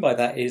what I mean by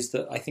that is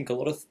that I think a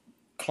lot of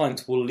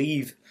clients will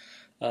leave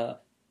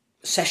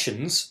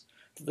sessions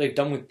that they've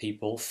done with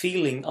people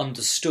feeling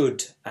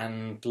understood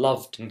and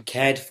loved and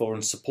cared for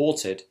and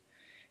supported,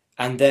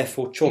 and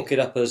therefore chalk it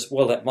up as,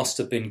 well, that must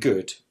have been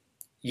good,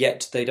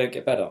 yet they don't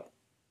get better.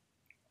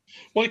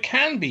 Well, it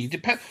can be.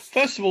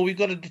 First of all, we've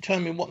got to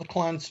determine what the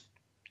client's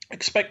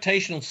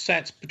expectational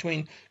sets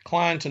between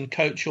client and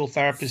coach or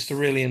therapist are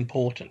really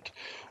important.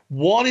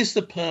 What is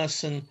the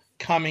person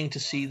coming to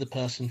see the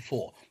person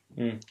for?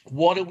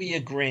 What are we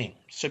agreeing?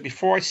 So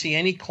before I see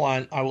any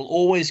client, I will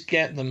always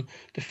get them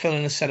to fill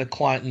in a set of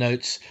client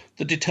notes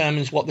that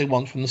determines what they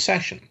want from the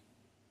session.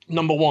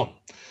 Number one.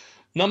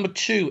 Number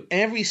two,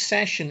 every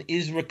session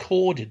is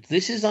recorded.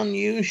 This is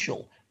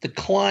unusual. the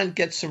client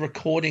gets a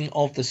recording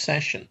of the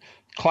session.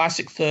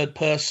 Classic third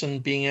person,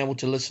 being able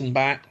to listen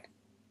back.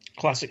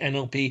 Classic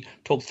NLP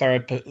talk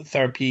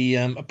therapy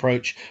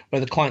approach, where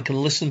the client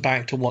can listen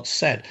back to what's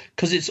said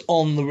because it's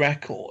on the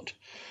record.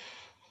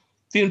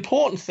 The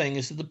important thing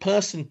is that the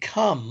person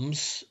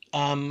comes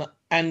and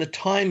the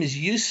time is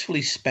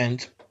usefully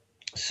spent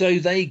so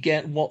they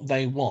get what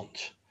they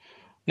want.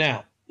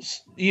 Now,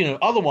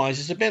 otherwise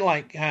it's a bit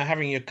like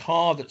having your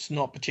car that's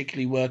not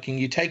particularly working.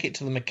 You take it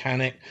to the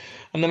mechanic,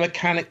 and the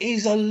mechanic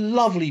is a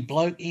lovely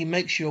bloke. He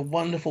makes you a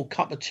wonderful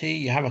cup of tea.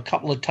 You have a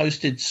couple of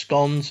toasted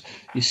scones.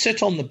 You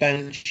sit on the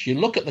bench. You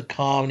look at the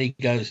car, and he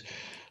goes,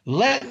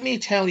 "Let me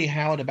tell you,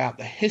 Howard, about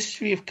the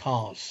history of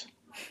cars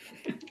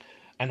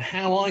and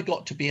how I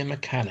got to be a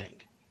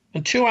mechanic."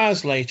 And 2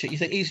 hours later, you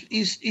think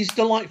he's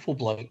delightful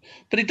bloke,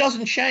 but it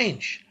doesn't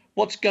change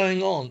what's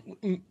going on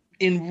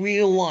in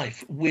real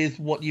life with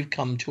what you've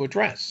come to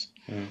address.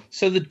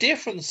 So the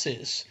difference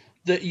is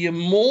that you're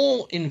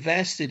more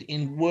invested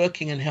in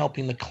working and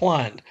helping the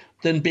client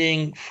than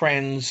being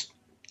friends,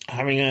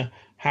 having a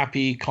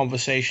happy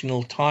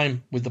conversational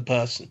time with the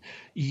person.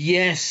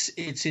 Yes,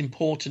 it's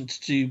important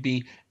to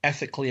be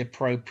ethically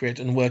appropriate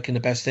and work in the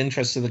best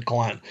interest of the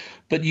client,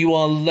 but you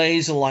are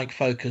laser-like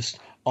focused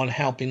on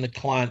helping the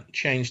client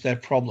change their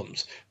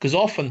problems, because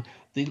often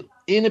the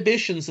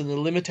inhibitions and the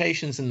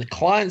limitations in the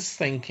client's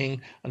thinking,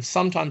 and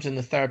sometimes in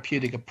the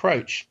therapeutic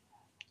approach,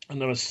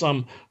 and there are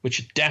some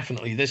which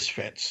definitely this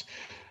fits,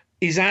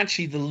 is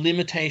actually the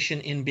limitation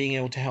in being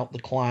able to help the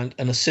client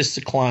and assist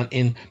the client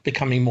in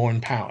becoming more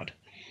empowered.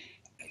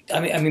 I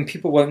mean,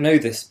 people won't know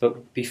this,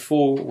 but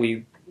before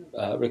we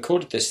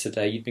recorded this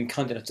today, you'd been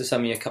kind enough to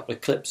send me a couple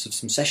of clips of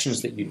some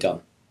sessions that you'd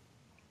done,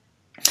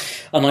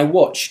 and I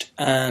watched,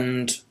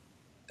 and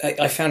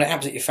I found it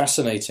absolutely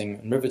fascinating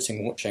and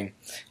riveting watching.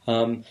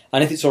 And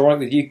if it's all right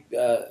with you,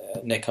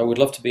 Nick, I would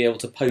love to be able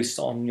to post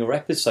on your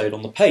episode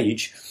on the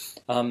page.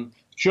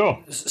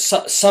 Sure.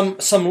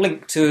 Some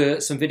link to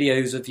some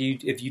videos of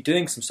you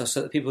doing some stuff,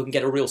 so that people can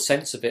get a real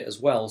sense of it as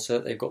well. So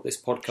that they've got this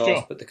podcast,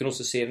 sure, but they can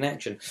also see it in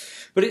action.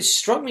 But it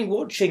struck me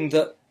watching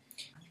that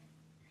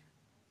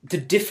the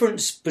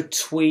difference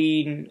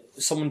between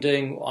someone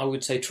doing, I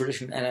would say,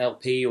 traditional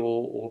NLP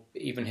or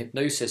even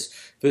hypnosis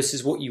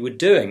versus what you were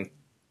doing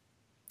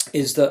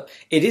is that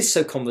it is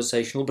so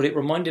conversational, but it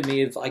reminded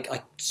me of,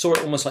 I saw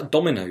it almost like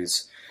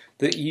dominoes,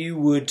 that you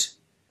would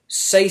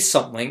say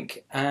something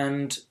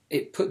and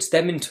it puts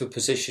them into a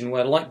position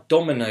where, like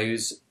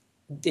dominoes,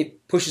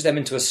 it pushes them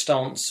into a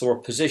stance or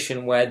a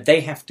position where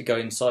they have to go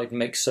inside and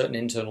make certain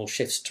internal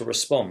shifts to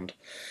respond,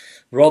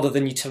 rather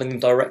than you telling them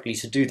directly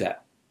to do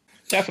that.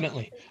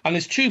 Definitely. And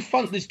there's two,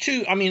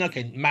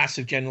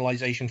 massive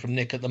generalization from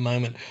Nick at the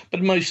moment,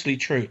 but mostly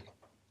true.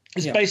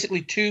 There's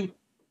basically two.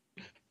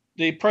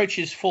 The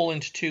approaches fall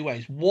into two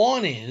ways.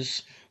 One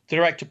is the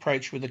direct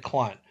approach with the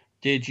client.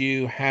 Did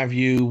you, have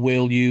you,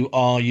 will you,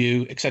 are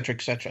you, etc.,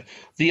 etc.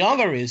 The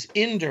other is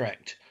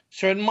indirect.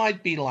 So it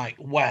might be like,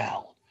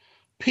 well,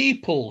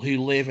 people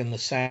who live in the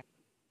south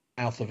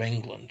of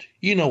England,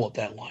 you know what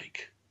they're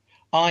like.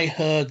 I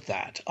heard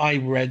that. I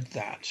read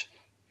that.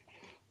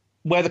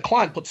 Where the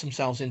client puts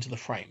themselves into the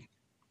frame.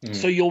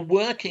 So you're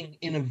working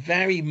in a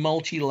very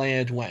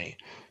multi-layered way.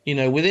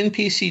 Within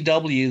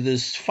PCW,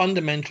 there's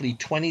fundamentally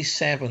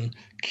 27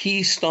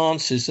 key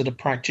stances that a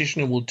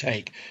practitioner will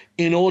take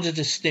in order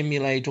to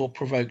stimulate or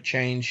provoke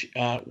change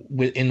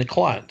in the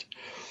client.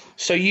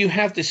 So you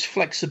have this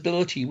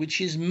flexibility,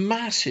 which is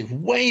massive,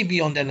 way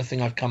beyond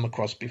anything I've come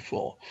across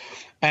before.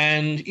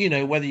 And,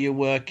 whether you're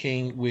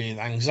working with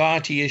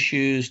anxiety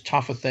issues,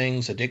 tougher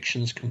things,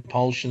 addictions,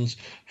 compulsions,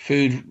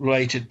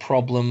 food-related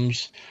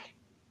problems,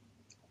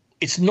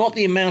 it's not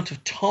the amount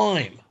of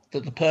time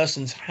that the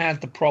person's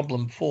had the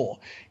problem for.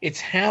 It's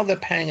how they're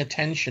paying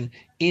attention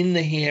in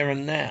the here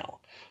and now.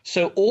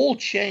 So all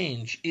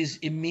change is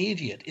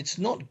immediate. It's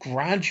not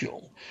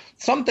gradual.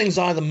 Something's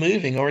either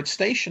moving or it's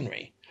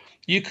stationary.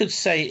 You could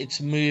say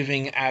it's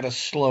moving at a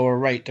slower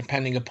rate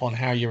depending upon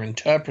how you're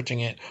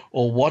interpreting it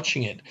or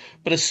watching it.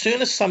 But as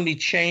soon as somebody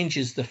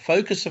changes the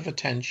focus of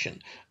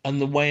attention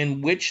and the way in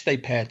which they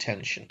pay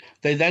attention,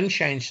 they then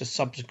change the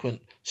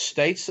subsequent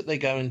states that they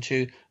go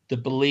into, the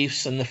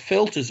beliefs and the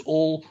filters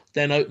all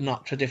then open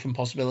up to different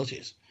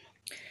possibilities.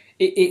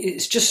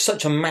 It's just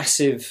such a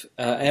massive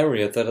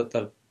area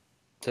that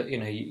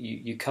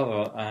you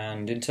cover,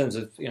 and in terms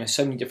of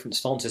so many different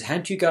stances. How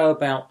do you go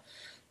about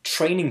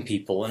training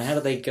people, and how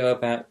do they go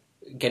about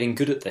getting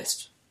good at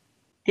this?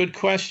 Good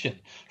question.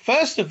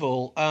 First of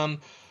all,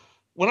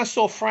 when I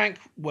saw Frank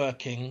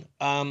working,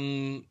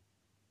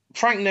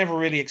 Frank never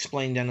really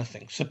explained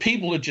anything. So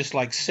people would just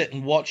sit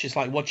and watch. It's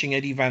like watching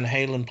Eddie Van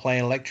Halen play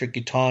electric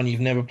guitar, and you've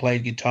never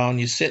played guitar, and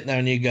you sit there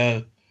and you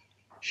go,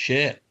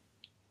 shit,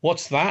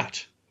 what's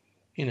that?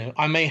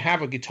 I may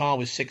have a guitar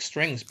with 6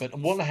 strings, but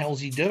what the hell is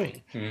he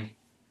doing?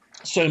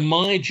 So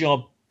my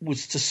job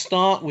was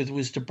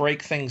to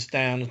break things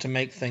down and to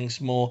make things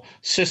more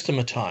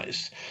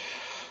systematized.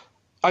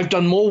 I've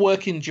done more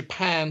work in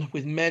Japan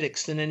with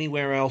medics than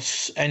anywhere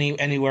else,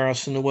 anywhere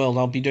else in the world.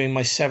 I'll be doing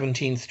my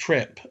 17th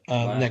trip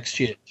Wow. next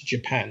year to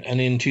Japan,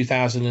 and in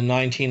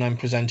 2019, I'm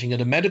presenting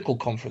at a medical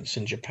conference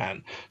in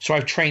Japan. So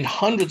I've trained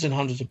hundreds and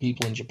hundreds of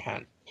people in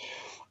Japan.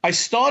 I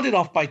started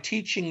off by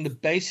teaching the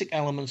basic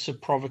elements of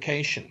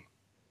provocation,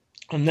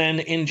 and then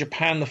in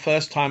Japan, the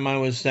first time I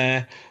was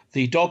there,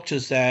 the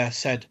doctors there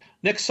said,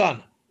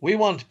 "Nick-san, we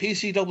want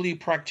PCW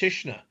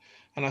practitioner,"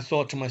 and I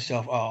thought to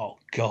myself, "Oh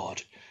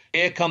God."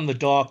 Here come the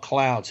dark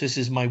clouds. This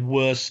is my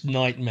worst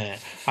nightmare.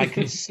 I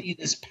can see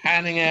this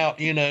panning out,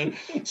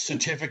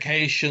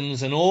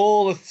 certifications and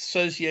all the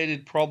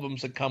associated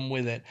problems that come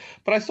with it.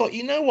 But I thought,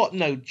 you know what?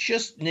 No,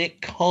 just Nick,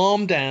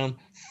 calm down.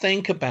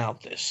 Think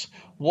about this.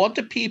 What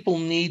do people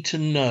need to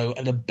know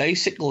at a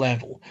basic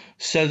level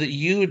so that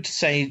you would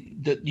say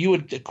that you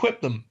would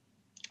equip them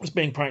as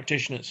being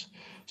practitioners?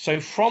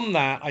 So from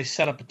that, I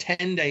set up a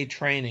 10-day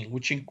training,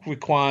 which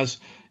requires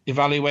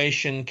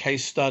evaluation,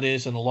 case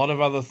studies, and a lot of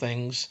other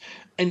things.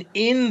 And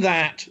in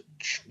that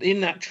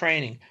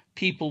training,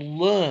 people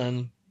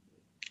learn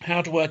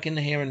how to work in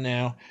the here and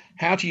now,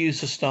 how to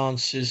use the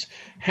stances,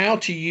 how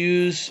to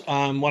use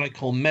what I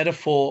call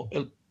metaphor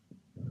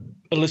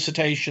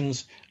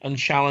elicitations and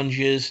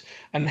challenges,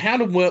 and how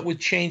to work with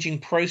changing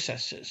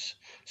processes.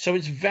 So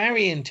it's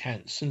very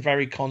intense and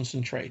very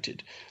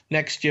concentrated.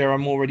 Next year,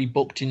 I'm already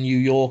booked in New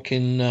York.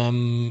 I'm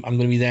going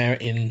to be there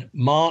in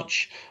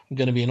March. I'm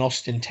going to be in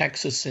Austin,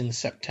 Texas in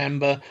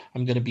September.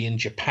 I'm going to be in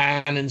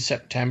Japan in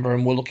September,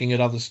 and we're looking at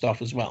other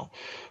stuff as well.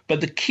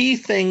 But the key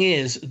thing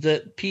is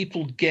that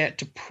people get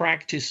to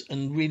practice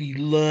and really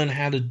learn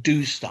how to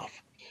do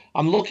stuff.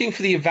 I'm looking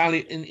for the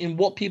value in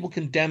what people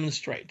can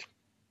demonstrate.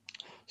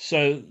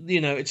 So,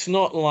 it's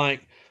not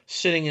like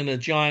sitting in a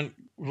giant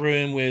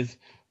room with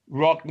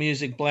rock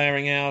music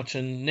blaring out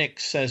and Nick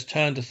says,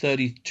 turn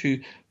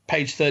to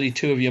page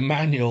 32 of your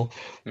manual.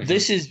 Mm-hmm.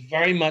 This is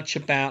very much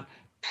about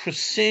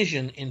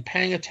precision in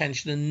paying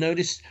attention and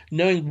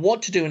knowing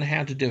what to do and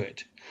how to do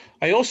it.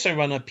 I also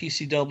run a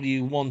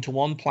PCW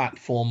one-to-one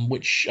platform,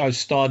 which I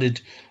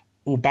started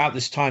about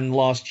this time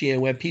last year,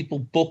 where people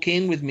book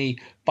in with me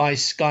by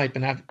Skype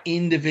and have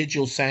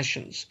individual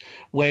sessions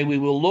where we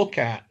will look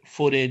at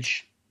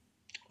footage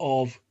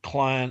of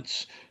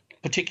clients,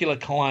 particular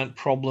client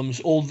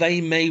problems, or they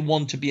may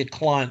want to be a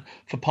client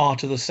for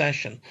part of the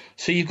session.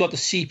 So you've got the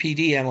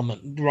CPD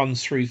element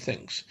runs through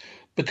things,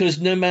 because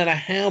no matter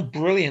how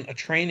brilliant a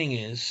training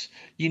is,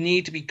 you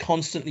need to be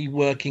constantly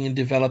working and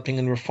developing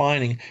and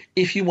refining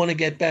if you want to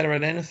get better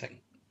at anything.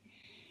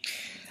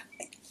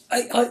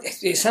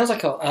 It sounds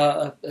like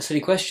a silly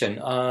question,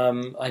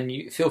 and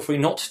you feel free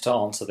not to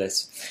answer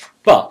this,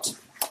 but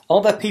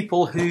are there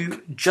people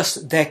who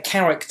just their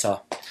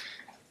character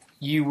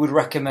you would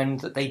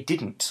recommend that they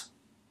didn't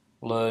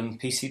learn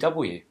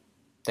PCW?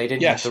 They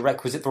didn't have the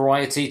requisite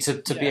variety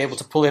to be able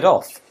to pull it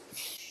off.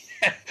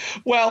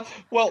 Well,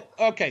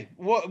 okay.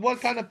 What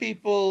kind of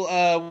people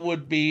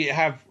would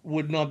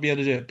not be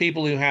able to do it?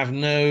 People who have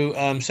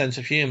no sense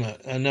of humor,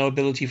 no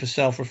ability for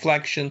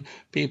self-reflection.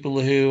 People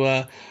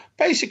who,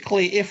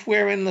 basically, if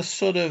we're in the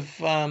sort of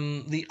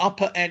the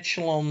upper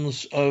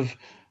echelons of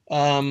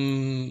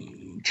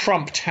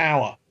Trump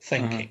Tower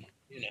thinking. Mm-hmm.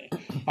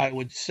 I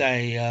would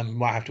say I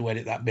have to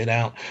edit that bit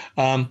out.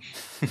 You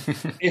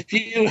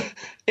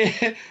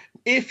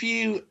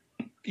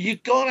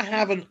got to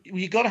have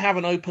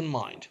an open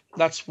mind.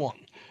 That's one.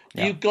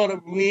 Yeah. You've got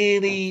to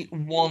really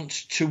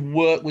want to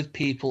work with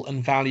people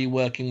and value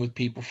working with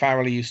people.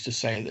 Farrelly used to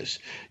say this.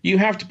 You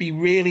have to be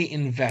really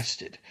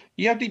invested.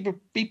 You have to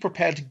be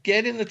prepared to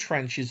get in the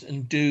trenches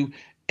and do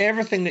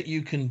everything that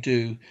you can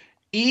do,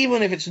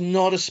 even if it's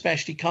not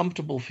especially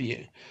comfortable for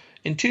you.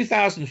 In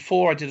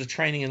 2004, I did a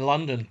training in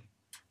London,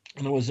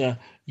 and there was a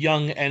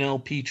young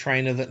NLP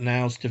trainer that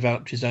now has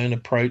developed his own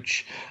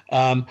approach.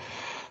 And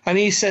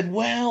he said,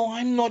 well,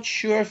 I'm not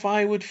sure if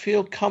I would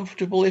feel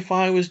comfortable if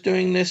I was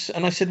doing this.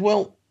 And I said,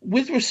 well,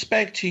 with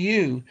respect to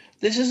you,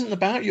 this isn't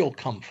about your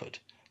comfort.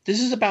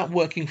 This is about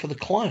working for the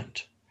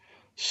client.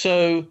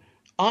 So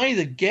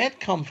either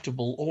get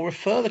comfortable or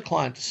refer the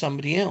client to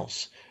somebody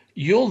else.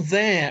 You're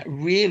there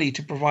really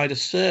to provide a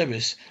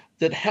service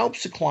that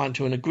helps the client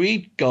to an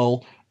agreed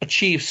goal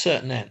achieve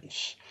certain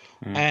ends.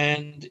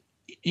 And,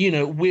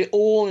 we're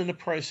all in the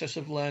process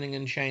of learning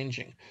and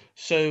changing.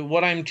 So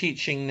what I'm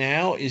teaching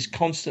now is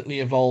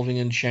constantly evolving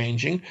and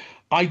changing.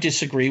 I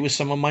disagree with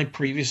some of my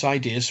previous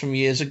ideas from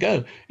years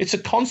ago. It's a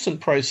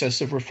constant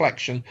process of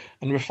reflection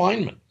and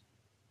refinement.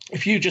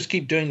 If you just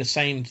keep doing the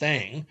same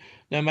thing,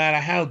 no matter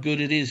how good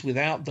it is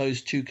without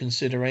those two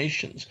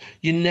considerations,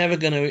 you're never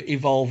going to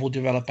evolve or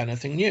develop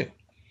anything new.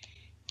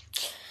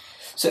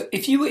 So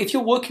if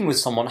you're working with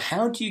someone,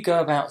 how do you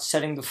go about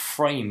setting the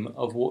frame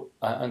of what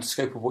and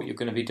scope of what you're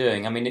going to be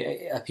doing? I mean,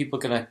 are people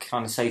going to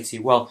kind of say to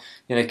you, well,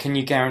 can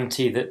you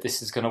guarantee that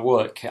this is going to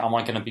work? Am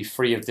I going to be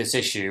free of this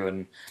issue?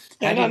 And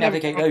how do you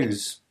navigate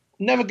those?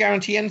 Never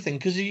guarantee anything,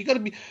 because you've got to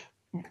be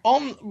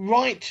on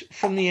right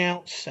from the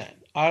outset.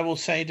 I will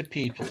say to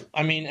people,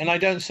 I mean, and I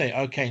don't say,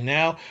 okay,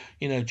 now,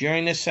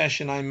 during this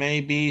session, I may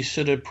be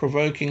sort of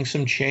provoking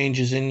some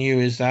changes in you.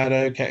 Is that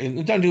okay?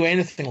 Don't do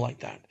anything like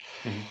that.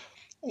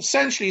 Mm-hmm.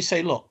 Essentially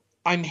say, look,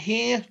 I'm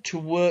here to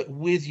work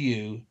with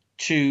you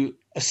to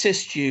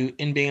assist you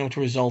in being able to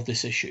resolve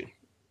this issue.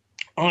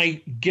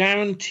 I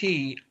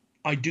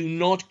do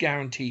not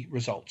guarantee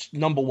results,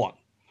 number one.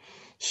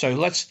 So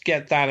let's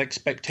get that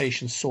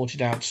expectation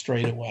sorted out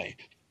straight away.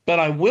 But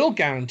I will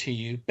guarantee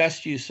you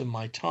best use of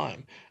my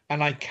time.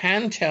 And I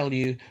can tell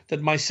you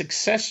that my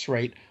success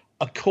rate,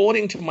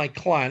 according to my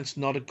clients,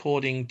 not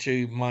according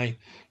to my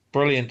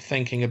brilliant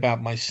thinking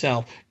about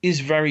myself, is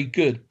very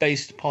good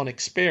based upon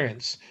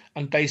experience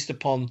and based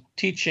upon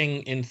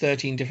teaching in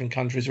 13 different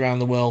countries around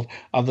the world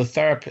other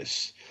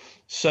therapists.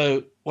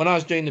 So when I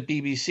was doing the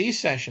BBC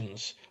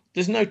sessions,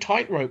 there's no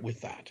tightrope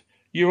with that.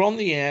 You're on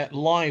the air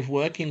live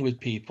working with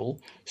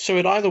people, so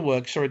it either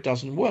works or it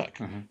doesn't work.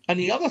 Mm-hmm. And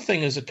the other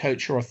thing as a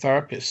coach or a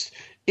therapist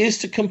is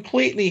to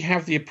completely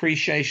have the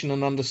appreciation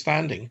and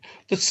understanding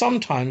that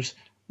sometimes,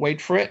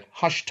 wait for it,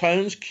 hushed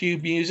tones, cue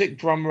music,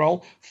 drum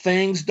roll,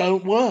 things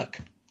don't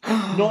work.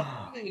 Not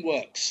everything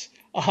works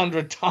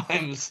 100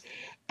 times.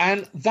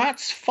 And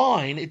that's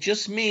fine. It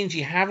just means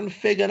you haven't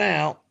figured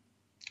out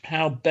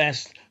how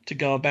best to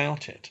go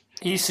about it.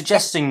 Are you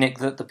suggesting, Nick,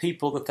 that the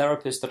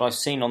therapists that I've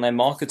seen on their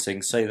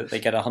marketing say that they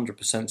get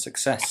 100%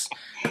 success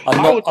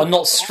are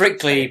not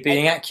strictly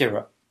being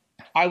accurate?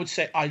 I would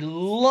say I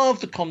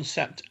love the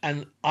concept,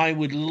 and I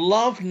would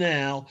love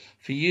now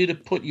for you to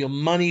put your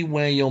money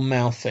where your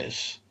mouth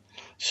is.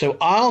 So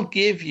I'll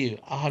give you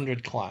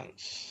 100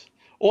 clients,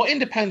 or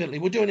independently,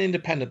 we'll do an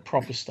independent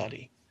proper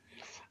study.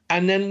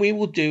 And then we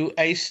will do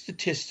a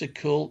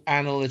statistical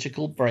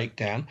analytical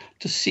breakdown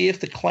to see if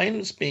the claim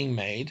that's being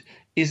made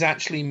is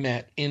actually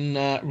met in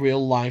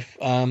real life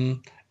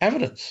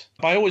evidence.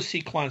 I always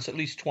see clients at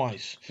least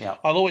twice. Yeah.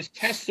 I'll always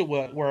test the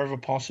work wherever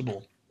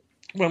possible.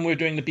 When we were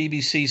doing the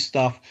BBC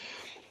stuff,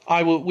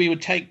 we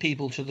would take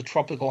people to the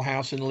tropical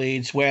house in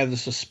Leeds where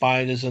there's the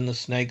spiders and the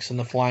snakes and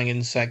the flying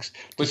insects.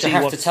 Which I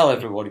have to tell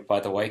everybody,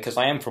 by the way, because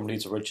I am from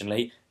Leeds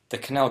originally, the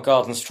Canal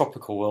Gardens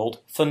Tropical World,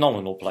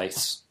 phenomenal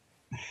place.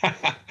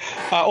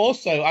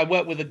 Also, I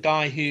worked with a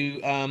guy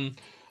who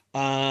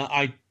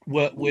I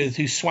worked with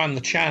who swam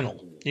the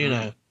channel,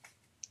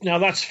 Now,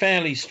 that's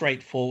fairly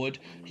straightforward.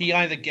 He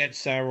either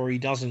gets there or he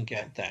doesn't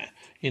get there.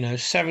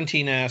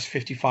 17 hours,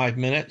 55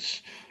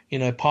 minutes.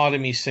 Part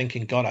of me is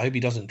thinking, God, I hope he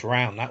doesn't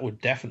drown. That would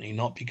definitely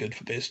not be good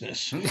for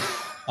business.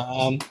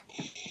 How's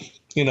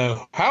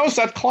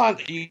that client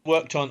that you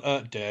worked on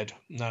dead?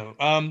 No.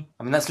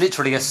 That's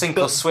literally a sink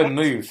or swim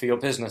move for your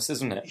business,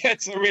 isn't it? Yeah,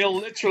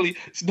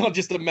 it's not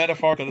just a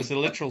metaphorical, it's a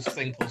literal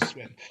sink or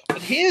swim.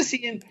 But here's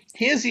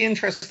the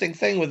interesting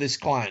thing with this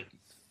client.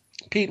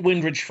 Pete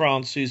Windridge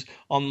France, who's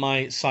on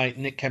my site,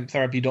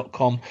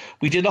 nickkemptherapy.com,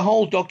 we did a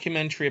whole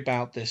documentary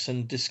about this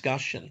and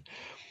discussion.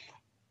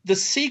 The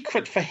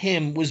secret for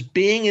him was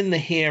being in the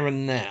here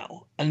and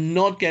now and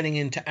not getting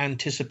into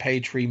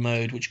anticipatory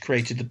mode, which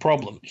created the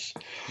problems.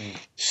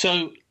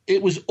 So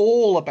it was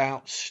all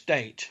about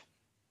state,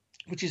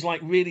 which is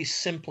like really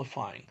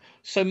simplifying.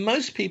 So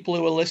most people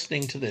who are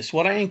listening to this,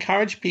 what I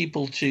encourage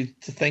people to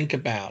think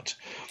about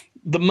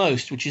the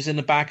most, which is in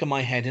the back of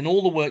my head in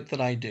all the work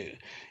that I do,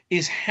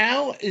 is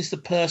how is the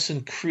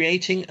person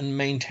creating and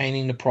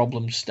maintaining the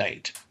problem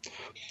state?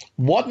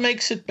 What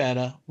makes it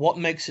better? What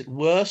makes it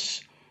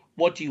worse?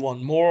 What do you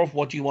want more of?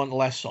 What do you want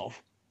less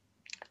of?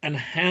 And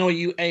how are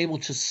you able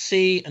to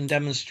see and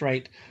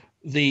demonstrate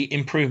the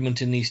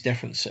improvement in these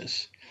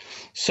differences?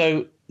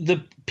 So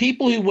the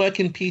people who work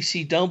in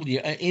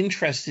PCW are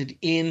interested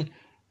in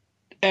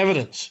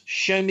evidence.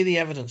 Show me the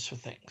evidence for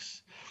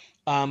things.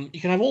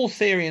 You can have all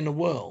theory in the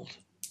world,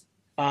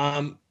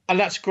 and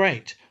that's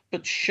great,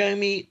 but show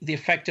me the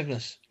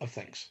effectiveness of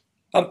things.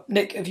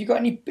 Nick, have you got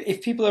any,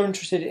 if people are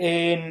interested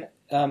in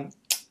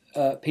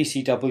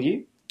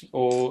PCW,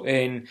 or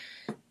in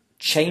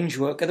change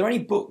work, are there any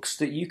books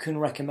that you can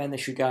recommend they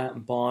should go out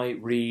and buy,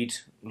 read,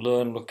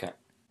 learn, look at?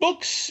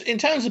 Books, in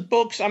terms of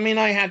books, I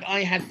had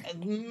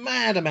a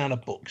mad amount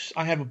of books.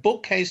 I have a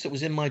bookcase that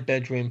was in my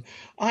bedroom.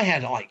 I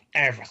had like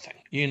everything,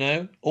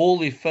 all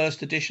the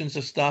first editions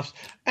of stuff.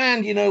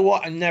 And you know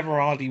what? I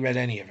never hardly read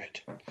any of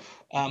it.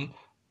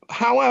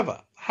 However,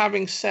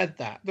 having said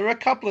that, there are a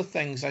couple of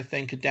things I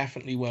think are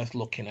definitely worth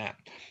looking at.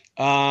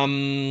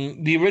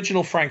 The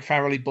original Frank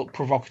Farrelly book,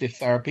 Provocative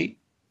Therapy,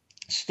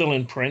 still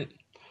in print,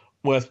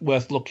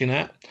 worth looking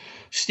at.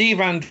 Steve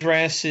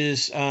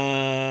Andreas's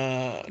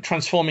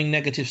Transforming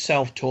Negative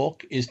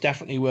Self-Talk is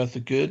definitely worth a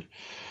good.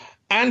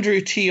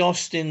 Andrew T.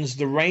 Austin's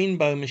The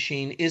Rainbow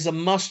Machine is a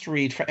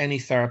must-read for any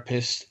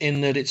therapist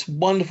in that it's a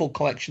wonderful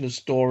collection of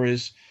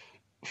stories,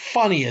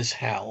 funny as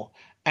hell,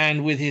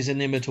 and with his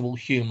inimitable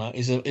humor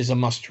is a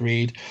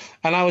must-read.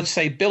 And I would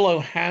say Bill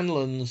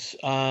O'Hanlon's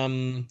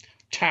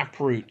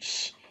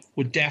Taproots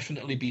would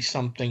definitely be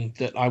something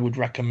that I would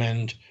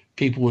recommend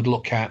people would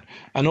look at.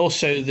 And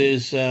also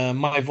there's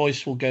My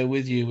Voice Will Go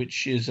With You,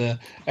 which is a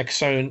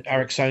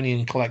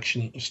Ericksonian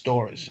collection of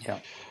stories. Yeah.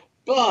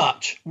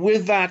 But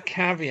with that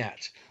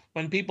caveat,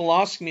 when people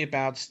ask me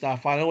about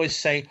stuff, I always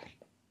say,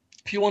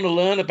 if you want to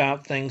learn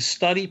about things,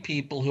 study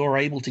people who are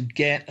able to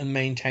get and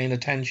maintain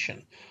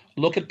attention.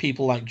 Look at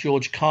people like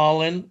George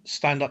Carlin,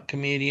 stand-up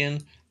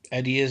comedian,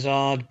 Eddie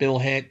Izzard, Bill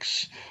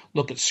Hicks.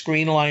 Look at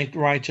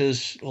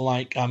screenwriters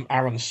like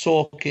Aaron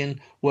Sorkin,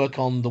 work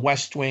on The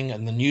West Wing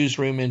and The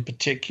Newsroom in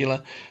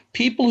particular.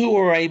 People who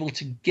are able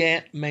to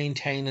get,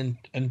 maintain,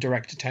 and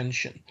direct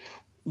attention.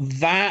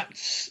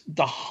 That's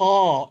the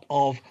heart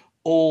of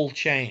all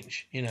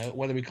change,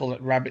 whether we call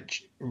it rapid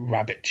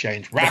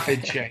change.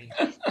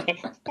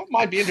 That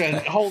might be interesting.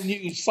 A whole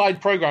new side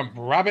program,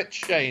 rabbit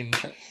change.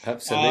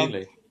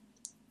 Absolutely.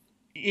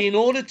 In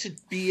order to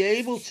be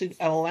able to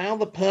allow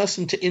the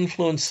person to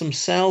influence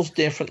themselves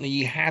differently,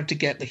 you have to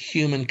get the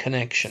human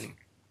connection.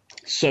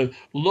 So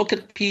look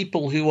at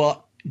people who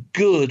are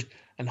good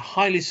and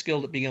highly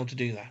skilled at being able to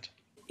do that.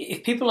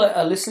 If people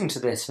are listening to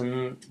this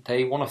and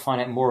they want to find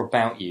out more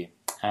about you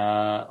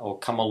or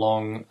come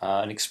along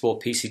and explore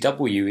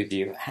PCW with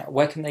you,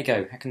 where can they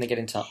go? How can they get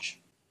in touch?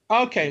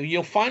 Okay,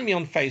 you'll find me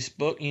on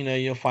Facebook.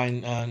 You'll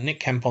find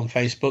Nick Kemp on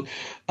Facebook.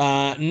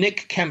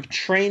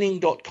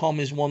 NickKempTraining.com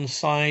is one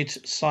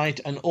site,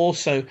 and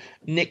also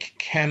Nick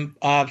Kemp.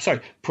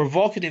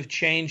 Provocative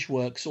Change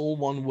Works, all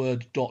one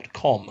word,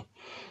 .com.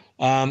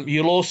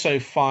 You'll also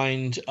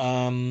find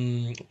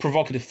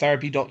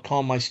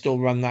ProvocativeTherapy.com. I still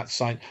run that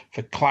site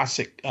for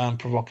classic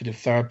provocative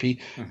therapy,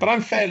 but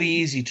I'm fairly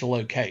easy to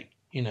locate.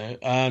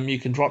 You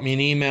can drop me an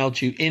email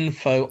to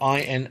info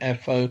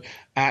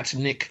at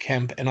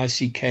 @nickkemp,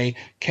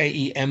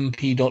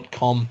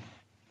 NickKemp.com,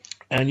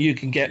 and you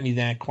can get me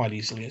there quite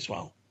easily as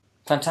well.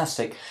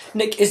 Fantastic.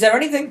 Nick, is there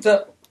anything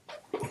that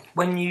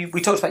when we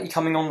talked about you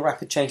coming on the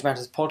Rapid Change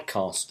Matters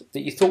podcast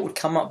that you thought would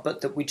come up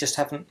but that we just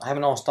haven't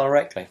asked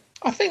directly?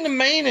 I think the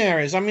main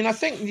areas, I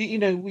think,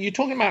 you're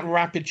talking about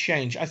rapid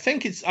change. I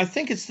think it's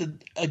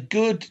a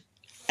good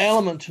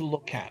element to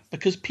look at,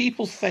 because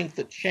people think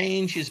that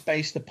change is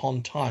based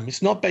upon time.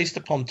 It's not based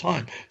upon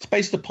time. It's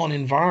based upon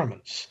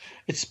environments.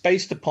 It's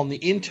based upon the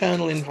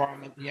internal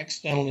environment, the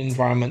external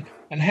environment,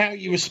 and how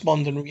you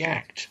respond and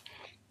react.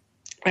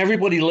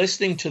 Everybody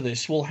listening to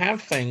this will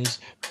have things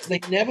they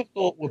never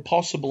thought were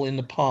possible in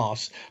the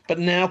past, but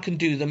now can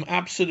do them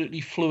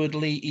absolutely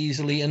fluidly,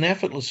 easily, and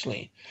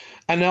effortlessly.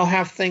 And they'll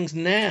have things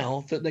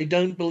now that they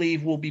don't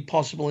believe will be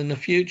possible in the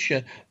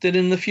future, that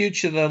in the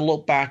future they'll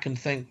look back and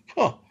think,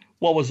 what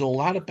was all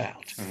that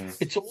about? Mm-hmm.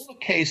 It's all a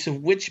case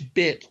of which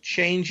bit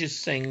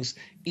changes things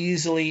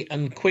easily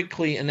and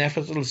quickly and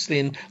effortlessly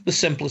in the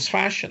simplest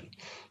fashion.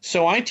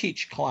 So I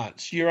teach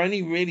clients, you're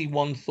only really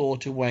one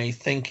thought away,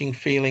 thinking,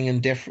 feeling,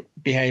 and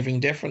behaving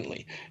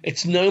differently.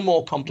 It's no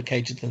more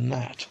complicated than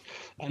that.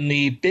 And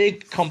the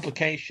big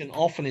complication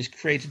often is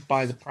created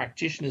by the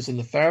practitioners and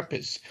the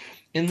therapists,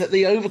 in that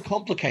they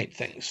overcomplicate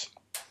things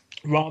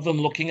rather than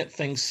looking at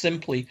things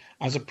simply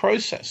as a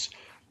process.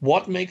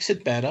 What makes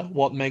it better?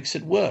 What makes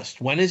it worse?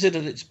 When is it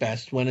at its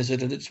best? When is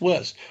it at its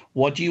worst?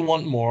 What do you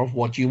want more of?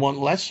 What do you want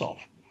less of?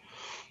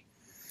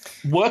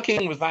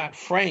 Working with that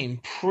frame,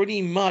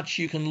 pretty much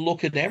you can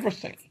look at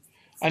everything.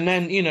 And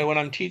then, when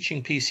I'm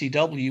teaching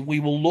PCW,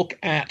 we will look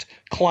at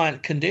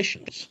client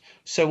conditions.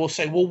 So we'll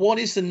say, well, what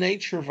is the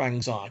nature of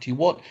anxiety?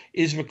 What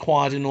is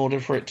required in order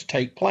for it to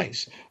take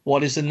place?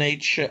 What is the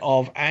nature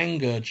of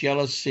anger,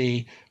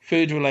 jealousy,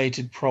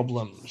 food-related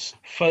problems,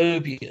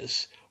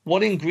 phobias?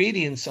 What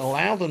ingredients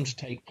allow them to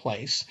take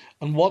place,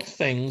 and what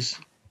things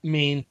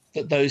mean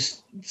that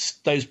those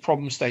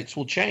problem states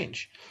will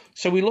change?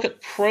 So we look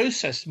at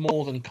process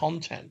more than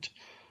content.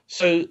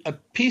 So a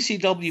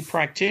PCW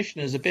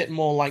practitioner is a bit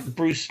more like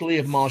Bruce Lee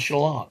of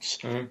martial arts.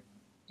 Mm-hmm.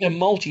 They're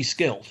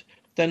multi-skilled.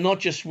 They're not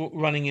just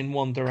running in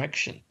one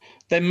direction.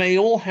 They may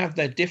all have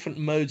their different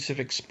modes of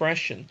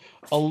expression.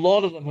 A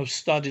lot of them have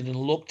studied and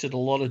looked at a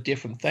lot of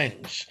different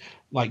things,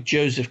 like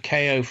Joseph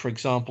Kao, for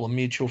example, a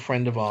mutual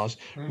friend of ours,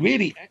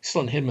 really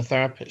excellent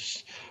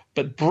hypnotherapist,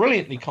 but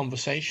brilliantly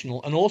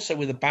conversational, and also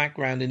with a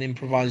background in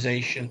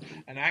improvisation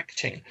and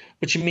acting,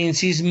 which means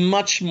he's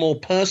much more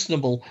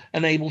personable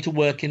and able to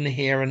work in the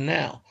here and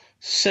now.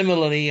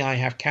 Similarly, I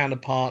have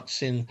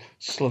counterparts in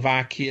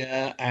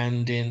Slovakia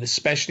and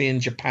especially in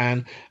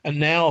Japan, and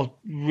now a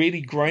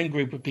really growing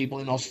group of people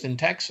in Austin,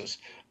 Texas,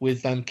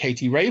 with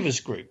Katie Raver's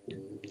group.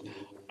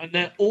 And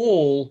they're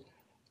all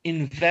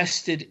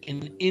invested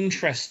and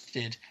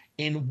interested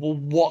in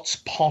what's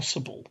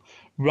possible,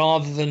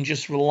 rather than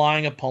just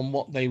relying upon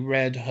what they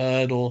read,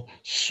 heard, or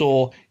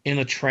saw in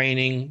a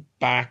training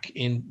back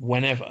in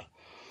whenever.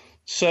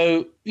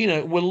 So,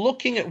 we're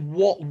looking at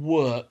what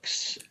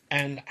works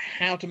and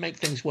how to make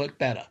things work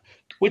better,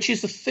 which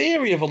is the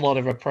theory of a lot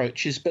of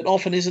approaches, but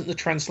often isn't the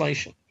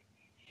translation.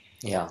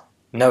 Yeah.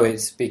 No,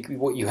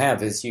 what you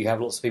have is you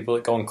have lots of people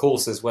that go on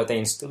courses where they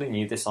instill in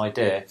you this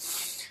idea,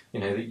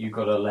 that you've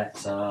got to let,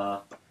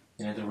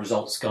 the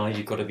results guide,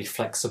 you've got to be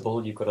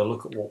flexible, you've got to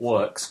look at what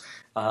works.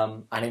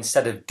 And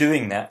instead of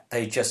doing that,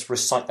 they just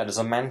recite that as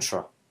a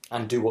mantra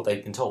and do what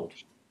they've been told.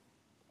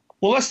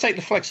 Well, let's take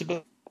the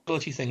flexibility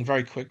thing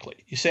very quickly.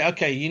 You say,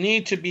 okay, you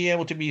need to be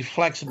able to be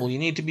flexible. You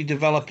need to be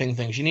developing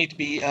things. You need to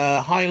be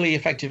highly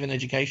effective in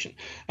education.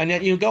 And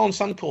yet you go on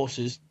some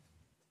courses,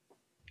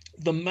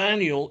 the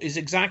manual is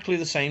exactly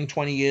the same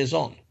 20 years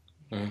on.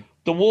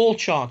 The wall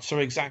charts are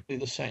exactly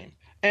the same.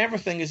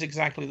 Everything is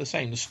exactly the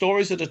same. The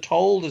stories that are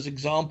told as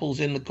examples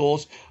in the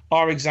course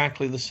are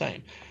exactly the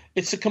same.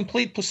 It's a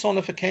complete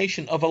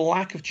personification of a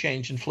lack of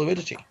change and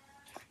fluidity.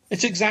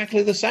 It's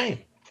exactly the same.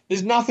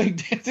 There's nothing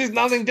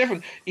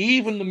different.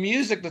 Even the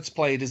music that's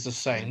played is the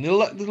same. The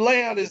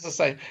layout is the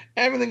same.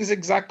 Everything is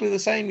exactly the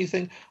same. You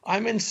think,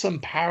 I'm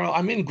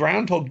in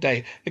Groundhog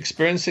Day,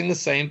 experiencing the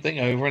same thing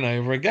over and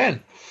over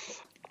again.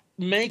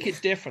 Make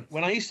it different.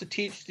 When I used to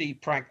teach the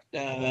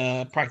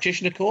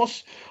practitioner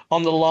course,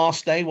 on the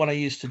last day, what I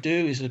used to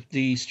do is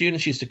the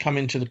students used to come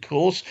into the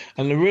course,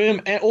 and the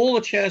room, all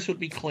the chairs would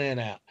be cleared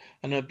out,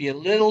 and there'd be a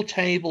little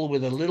table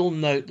with a little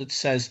note that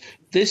says,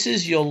 this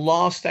is your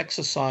last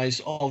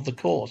exercise of the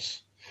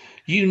course.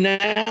 You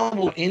now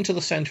will into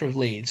the center of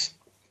Leeds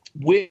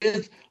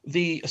with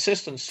the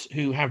assistants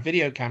who have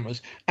video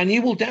cameras, and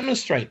you will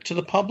demonstrate to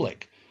the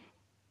public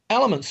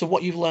elements of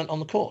what you've learned on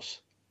the course.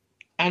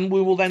 And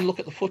we will then look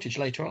at the footage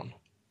later on.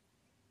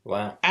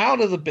 Wow. Out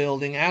of the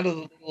building, out of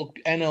the little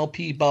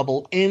NLP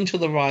bubble, into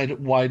the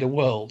wider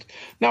world.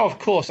 Now, of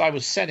course, I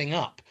was setting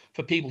up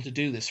for people to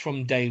do this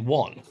from day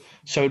one.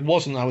 So it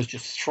wasn't I was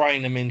just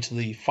throwing them into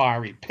the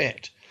fiery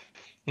pit.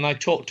 And I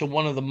talked to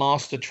one of the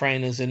master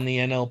trainers in the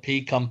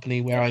NLP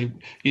company where I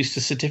used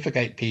to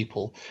certificate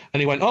people. And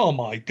he went, oh,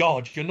 my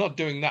God, you're not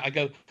doing that. I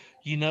go,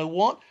 you know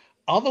what?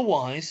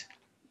 Otherwise,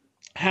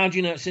 how do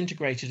you know it's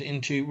integrated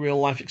into real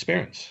life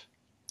experience?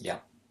 Yeah.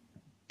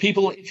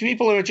 If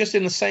people are just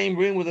in the same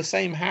room with the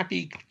same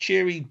happy,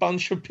 cheery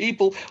bunch of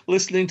people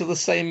listening to the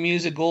same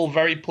music, all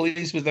very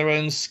pleased with their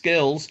own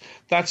skills,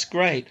 that's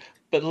great.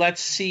 But let's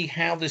see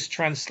how this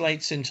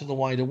translates into the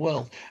wider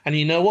world. And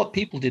you know what?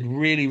 People did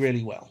really,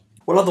 really well.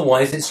 Well,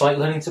 otherwise it's like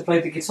learning to play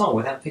the guitar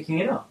without picking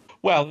it up.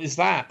 Well, is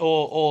that,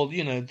 or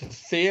the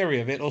theory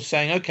of it, or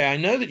saying, okay, I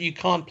know that you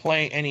can't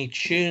play any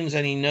tunes,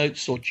 any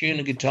notes, or tune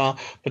a guitar,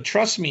 but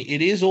trust me,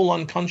 it is all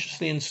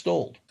unconsciously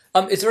installed.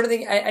 Is there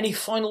any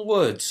final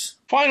words?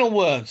 Final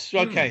words.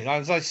 Okay,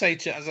 as I say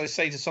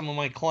to some of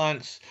my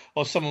clients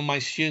or some of my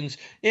students,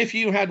 if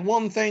you had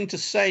one thing to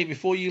say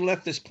before you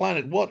left this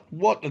planet,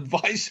 what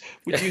advice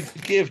would you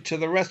give to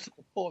the rest of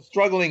the poor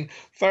struggling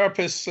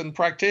therapists and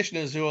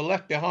practitioners who are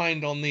left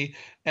behind on the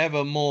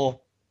ever more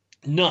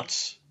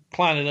nuts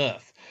planet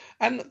Earth?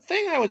 And the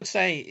thing I would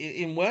say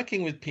in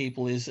working with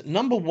people is,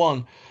 number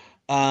one,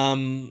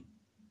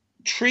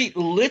 treat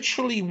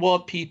literally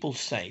what people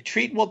say.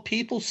 Treat what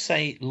people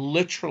say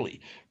literally.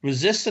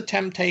 Resist the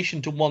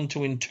temptation to want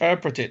to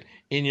interpret it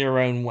in your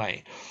own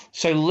way.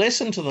 So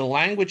listen to the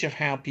language of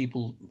how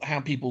people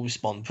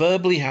respond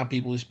verbally, how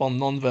people respond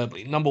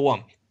non-verbally. Number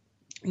one.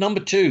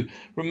 Number two,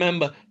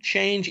 remember,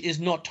 change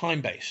is not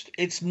time-based.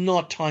 It's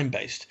not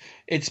time-based.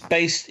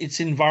 It's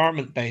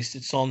environment-based.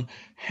 It's on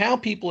how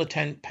people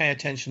pay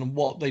attention and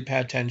what they pay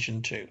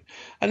attention to.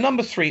 And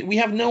number three, we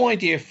have no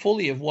idea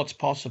fully of what's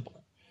possible.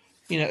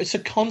 It's a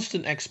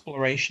constant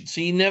exploration,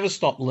 so you never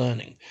stop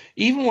learning.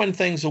 Even when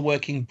things are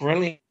working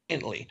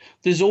brilliantly,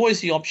 there's always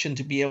the option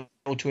to be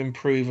able to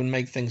improve and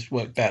make things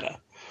work better.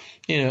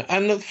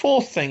 And the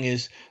fourth thing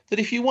is that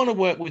if you want to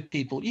work with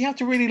people, you have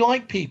to really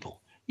like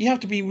people. You have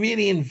to be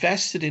really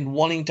invested in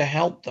wanting to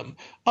help them.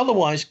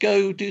 Otherwise,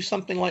 go do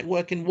something like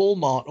work in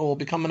Walmart or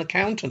become an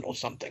accountant or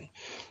something.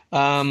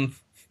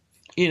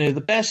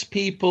 The best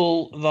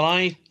people that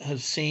I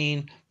have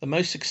seen, the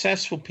most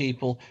successful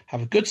people,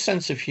 have a good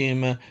sense of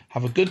humor,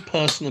 have a good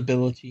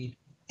personability.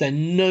 They're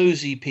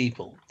nosy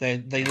people.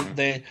 They're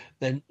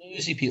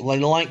nosy people. They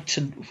like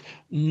to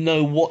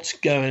know what's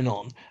going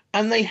on,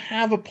 and they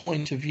have a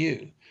point of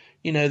view.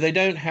 They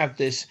don't have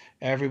this,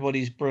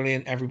 everybody's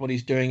brilliant,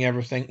 everybody's doing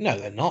everything. No,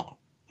 they're not.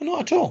 They're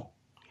not at all.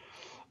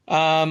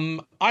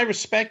 I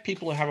respect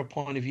people who have a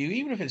point of view,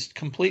 even if it's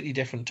completely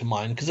different to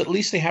mine, because at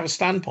least they have a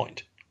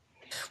standpoint.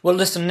 Well,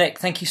 listen, Nick,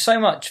 thank you so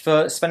much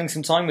for spending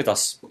some time with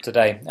us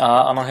today.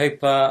 And I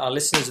hope our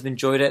listeners have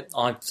enjoyed it.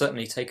 I've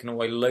certainly taken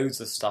away loads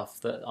of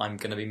stuff that I'm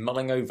going to be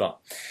mulling over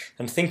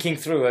and thinking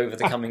through over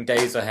the coming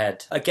days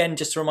ahead. Again,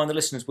 just to remind the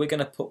listeners, we're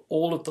going to put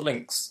all of the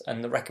links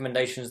and the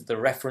recommendations, the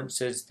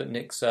references that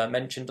Nick's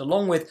mentioned,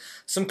 along with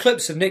some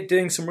clips of Nick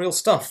doing some real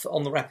stuff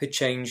on the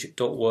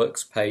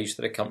rapidchange.works page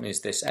that accompanies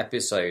this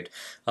episode.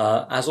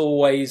 As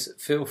always,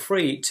 feel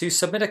free to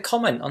submit a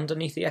comment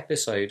underneath the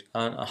episode.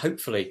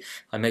 Hopefully,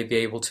 I may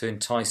be able to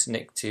entice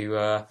Nick to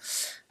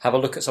have a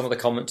look at some of the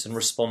comments and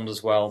respond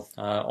as well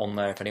on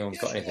there if anyone's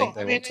got anything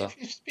they want to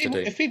do.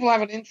 If people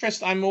have an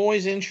interest, I'm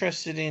always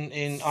interested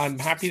in I'm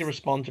happy to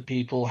respond to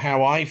people.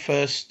 How I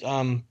first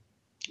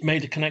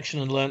made a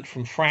connection and learnt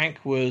from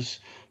Frank was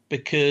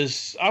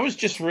because I was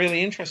just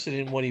really interested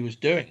in what he was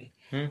doing.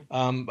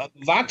 At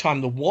that time,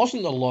 there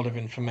wasn't a lot of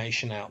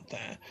information out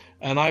there,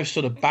 and I've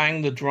sort of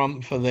banged the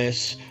drum for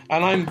this,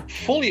 and I'm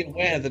fully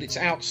aware that it's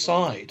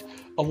outside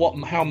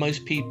of how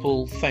most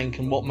people think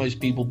and what most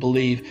people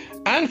believe.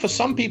 And for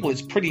some people,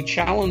 it's pretty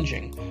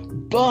challenging.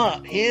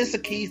 But here's the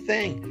key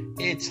thing.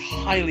 It's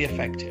highly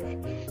effective.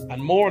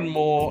 And more,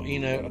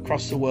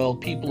 across the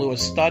world, people who are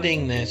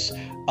studying this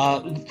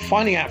are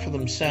finding out for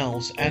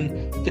themselves,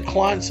 and the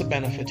clients are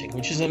benefiting,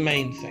 which is the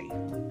main thing.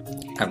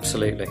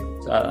 Absolutely.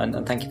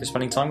 And thank you for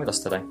spending time with us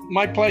today.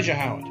 My pleasure,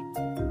 Howard.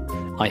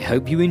 I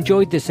hope you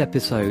enjoyed this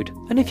episode,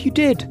 and if you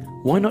did,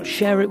 why not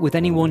share it with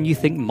anyone you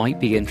think might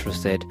be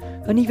interested,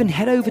 and even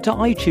head over to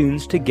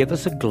iTunes to give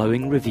us a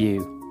glowing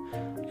review.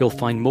 You'll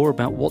find more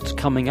about what's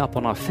coming up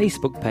on our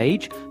Facebook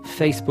page,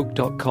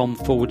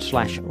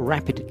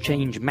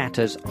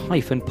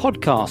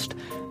 facebook.com/rapidchangematters-podcast.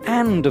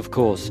 And, of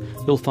course,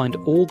 you'll find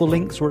all the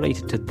links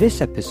related to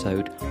this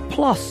episode,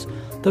 plus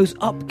those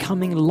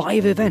upcoming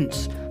live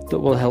events that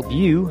will help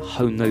you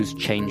hone those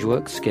change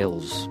work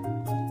skills.